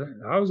said, yeah,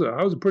 I was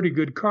a pretty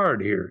good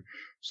card here.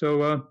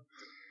 So,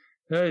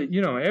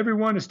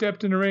 everyone who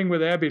stepped in the ring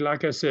with Abby,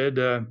 like I said,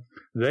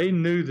 they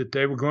knew that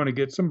they were going to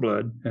get some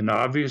blood. And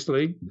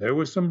obviously, there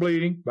was some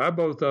bleeding by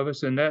both of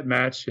us in that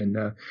match. And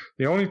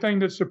the only thing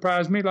that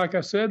surprised me, like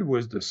I said,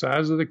 was the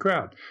size of the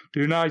crowd.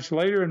 2 nights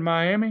later in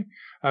Miami,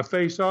 I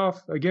faced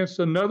off against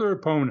another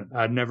opponent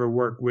I'd never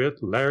worked with,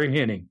 Larry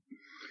Henning.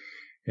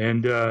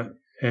 And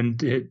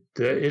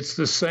it's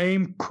the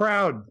same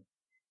crowd,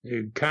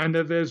 kind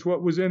of as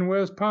what was in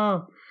West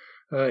Palm.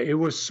 It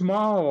was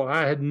small.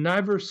 I had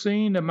never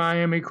seen a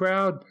Miami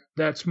crowd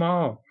that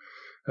small.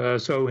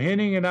 So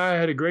Henning and I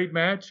had a great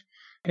match,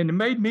 and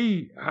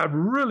I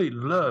really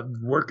loved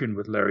working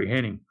with Larry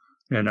Henning.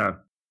 And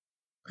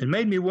it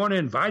made me want to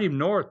invite him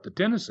north to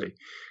Tennessee.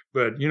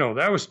 But,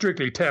 that was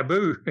strictly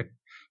taboo.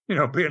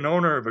 Being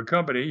owner of a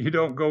company, you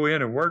don't go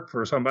in and work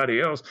for somebody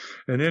else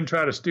and then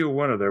try to steal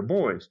one of their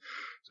boys.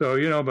 So,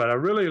 but I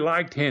really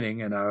liked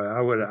Henning, and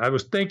I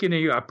was thinking of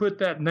you. I put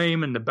that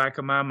name in the back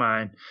of my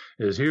mind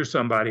as here's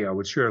somebody I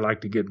would sure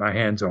like to get my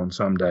hands on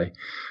someday.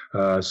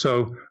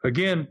 So,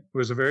 again, it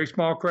was a very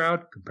small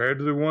crowd compared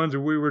to the ones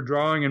that we were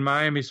drawing in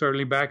Miami,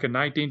 certainly back in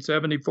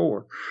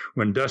 1974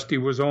 when Dusty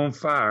was on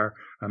fire.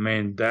 I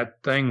mean,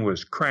 that thing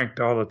was cranked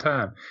all the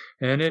time.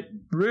 And it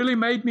really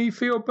made me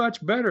feel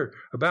much better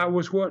about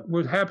what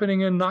was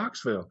happening in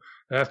Knoxville.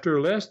 After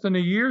less than a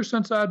year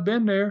since I'd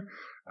been there,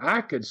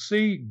 I could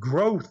see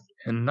growth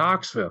in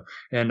Knoxville,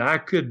 and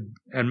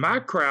my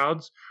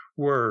crowds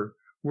were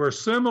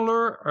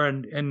similar,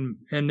 and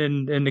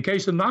in the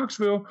case of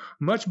Knoxville,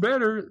 much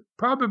better.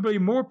 Probably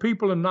more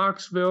people in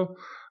Knoxville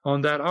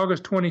on that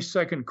August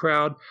 22nd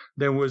crowd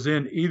than was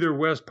in either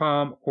West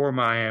Palm or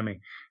Miami,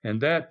 and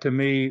that to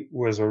me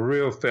was a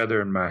real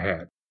feather in my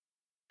hat.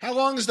 How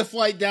long is the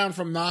flight down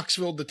from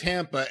Knoxville to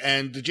Tampa?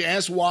 And did you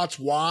ask Watts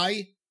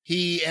why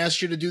he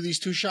asked you to do these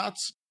 2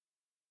 shots?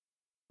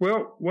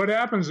 Well, what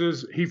happens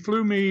is he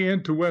flew me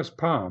into West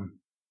Palm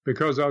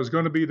because I was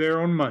going to be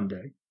there on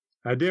Monday.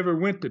 I never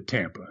went to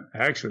Tampa,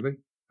 actually.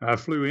 I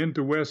flew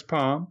into West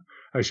Palm.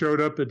 I showed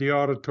up at the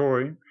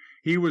auditorium.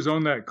 He was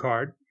on that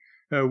card.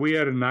 We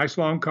had a nice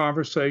long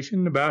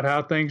conversation about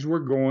how things were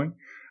going.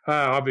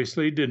 I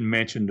obviously didn't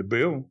mention to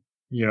Bill,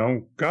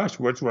 gosh,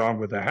 what's wrong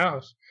with the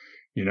house?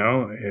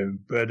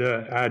 But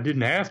I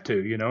didn't have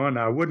to, and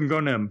I wasn't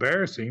going to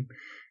embarrass him.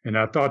 And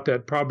I thought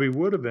that probably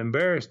would have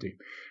embarrassed him.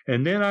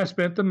 And then I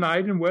spent the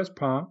night in West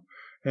Palm.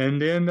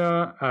 And then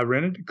I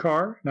rented a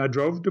car and I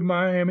drove to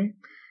Miami.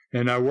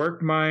 And I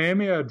worked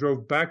Miami. I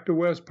drove back to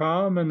West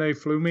Palm, and they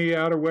flew me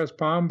out of West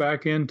Palm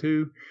back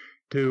into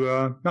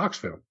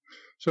Knoxville.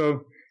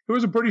 So it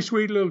was a pretty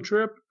sweet little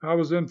trip. I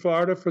was in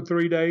Florida for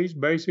 3 days,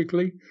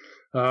 basically.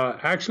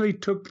 Actually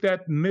took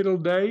that middle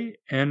day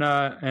and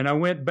I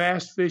went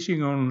bass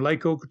fishing on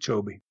Lake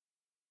Okeechobee.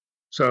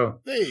 So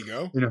there you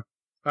go.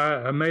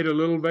 I made a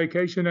little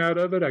vacation out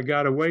of it. I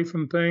got away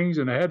from things,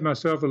 and I had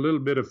myself a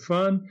little bit of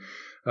fun.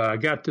 I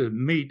got to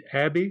meet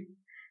Abby,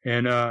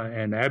 and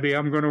Abby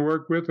I'm going to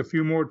work with a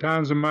few more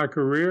times in my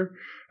career.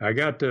 I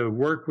got to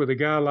work with a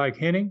guy like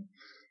Henning,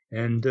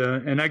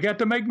 And I got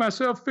to make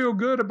myself feel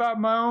good about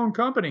my own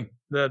company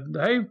that,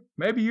 hey,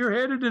 maybe you're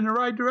headed in the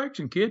right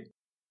direction, kid.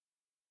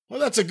 Well,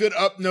 that's a good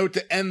up note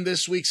to end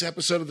this week's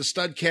episode of the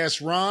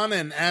Studcast, Ron.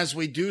 And as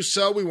we do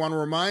so, we want to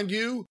remind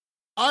you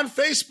on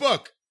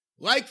Facebook,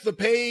 like the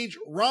page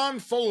Ron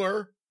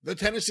Fuller, the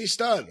Tennessee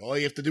Stud. All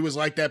you have to do is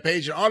like that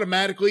page, and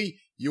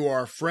automatically you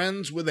are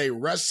friends with a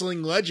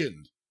wrestling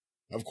legend.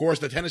 Of course,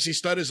 the Tennessee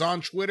Stud is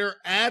on Twitter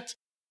at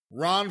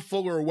Ron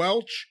Fuller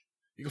Welch.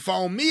 You can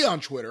follow me on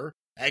Twitter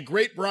at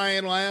Great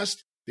Brian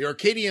Last. The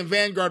Arcadian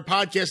Vanguard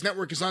Podcast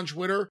Network is on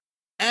Twitter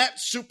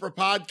at Super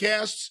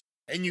Podcasts.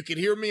 And you can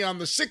hear me on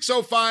the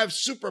 605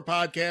 Super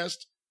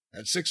Podcast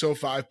at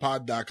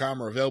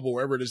 605pod.com, or available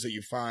wherever it is that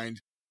you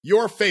find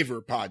your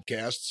favorite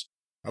podcasts.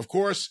 Of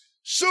course,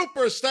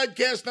 Super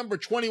Studcast number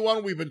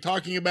 21. We've been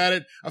talking about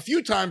it a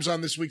few times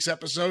on this week's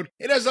episode.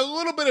 It has a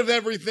little bit of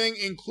everything,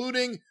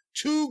 including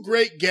two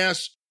great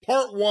guests.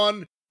 Part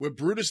 1 with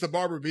Brutus the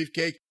Barber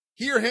Beefcake.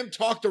 Hear him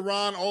talk to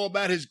Ron all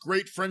about his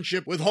great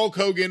friendship with Hulk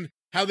Hogan,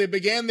 how they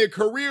began their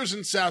careers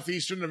in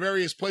Southeastern, the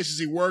various places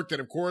he worked,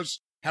 and of course,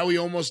 how he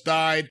almost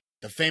died.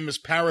 The famous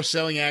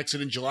parasailing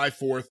accident July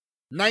 4th,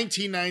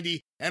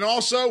 1990. And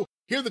also,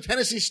 hear the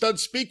Tennessee Stud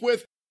speak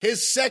with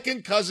his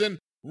second cousin,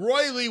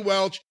 Roy Lee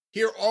Welch.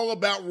 Hear all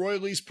about Roy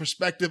Lee's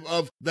perspective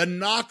of the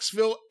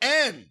Knoxville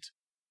and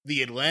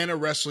the Atlanta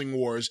Wrestling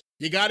Wars.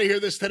 You got to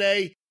hear this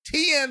today.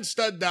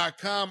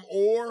 tnstud.com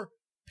or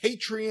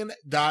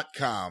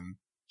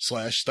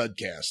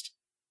patreon.com/studcast.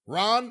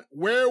 Ron,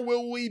 where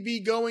will we be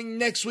going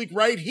next week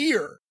right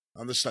here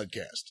on the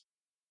Studcast?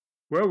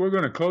 Well, we're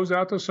going to close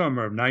out the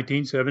summer of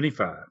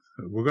 1975.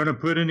 We're going to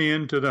put an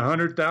end to the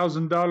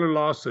 $100,000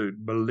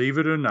 lawsuit, believe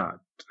it or not.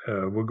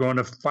 We're going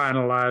to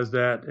finalize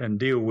that and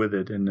deal with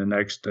it in the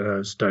next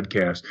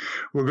Studcast.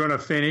 We're going to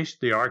finish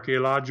the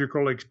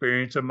archaeological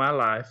experience of my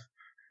life,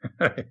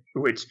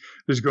 which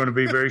is going to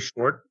be very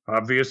short,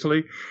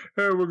 obviously.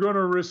 We're going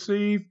to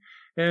receive,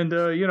 and,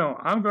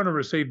 I'm going to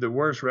receive the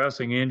worst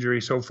wrestling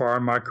injury so far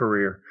in my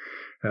career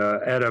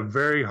at a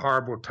very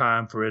horrible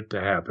time for it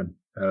to happen.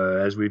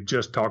 As we've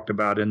just talked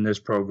about in this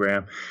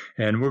program.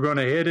 And we're going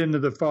to head into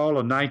the fall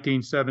of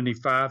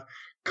 1975,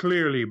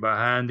 clearly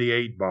behind the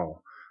 8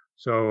 ball.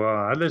 So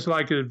I'd just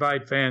like to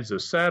invite fans to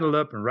saddle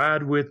up and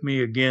ride with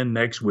me again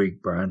next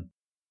week, Brian.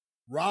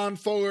 Ron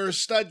Fuller's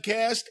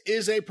Studcast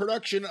is a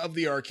production of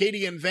the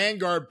Arcadian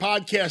Vanguard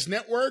Podcast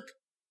Network.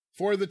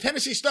 For the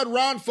Tennessee Stud,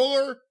 Ron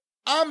Fuller,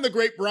 I'm the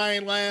Great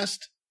Brian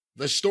Last.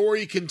 The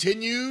story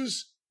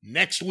continues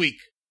next week.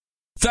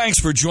 Thanks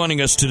for joining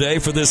us today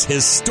for this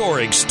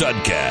historic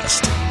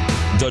Studcast.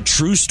 The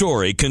true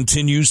story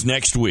continues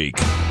next week.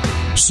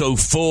 So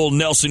full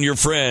Nelson your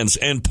friends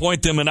and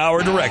point them in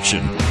our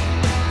direction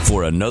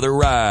for another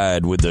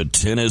ride with the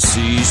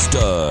Tennessee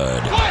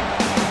Stud. 1, 2,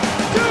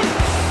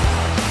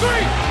 3.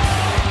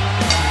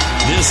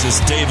 This is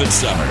David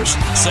Summers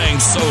saying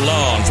so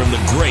long from the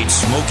Great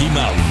Smoky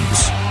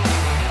Mountains.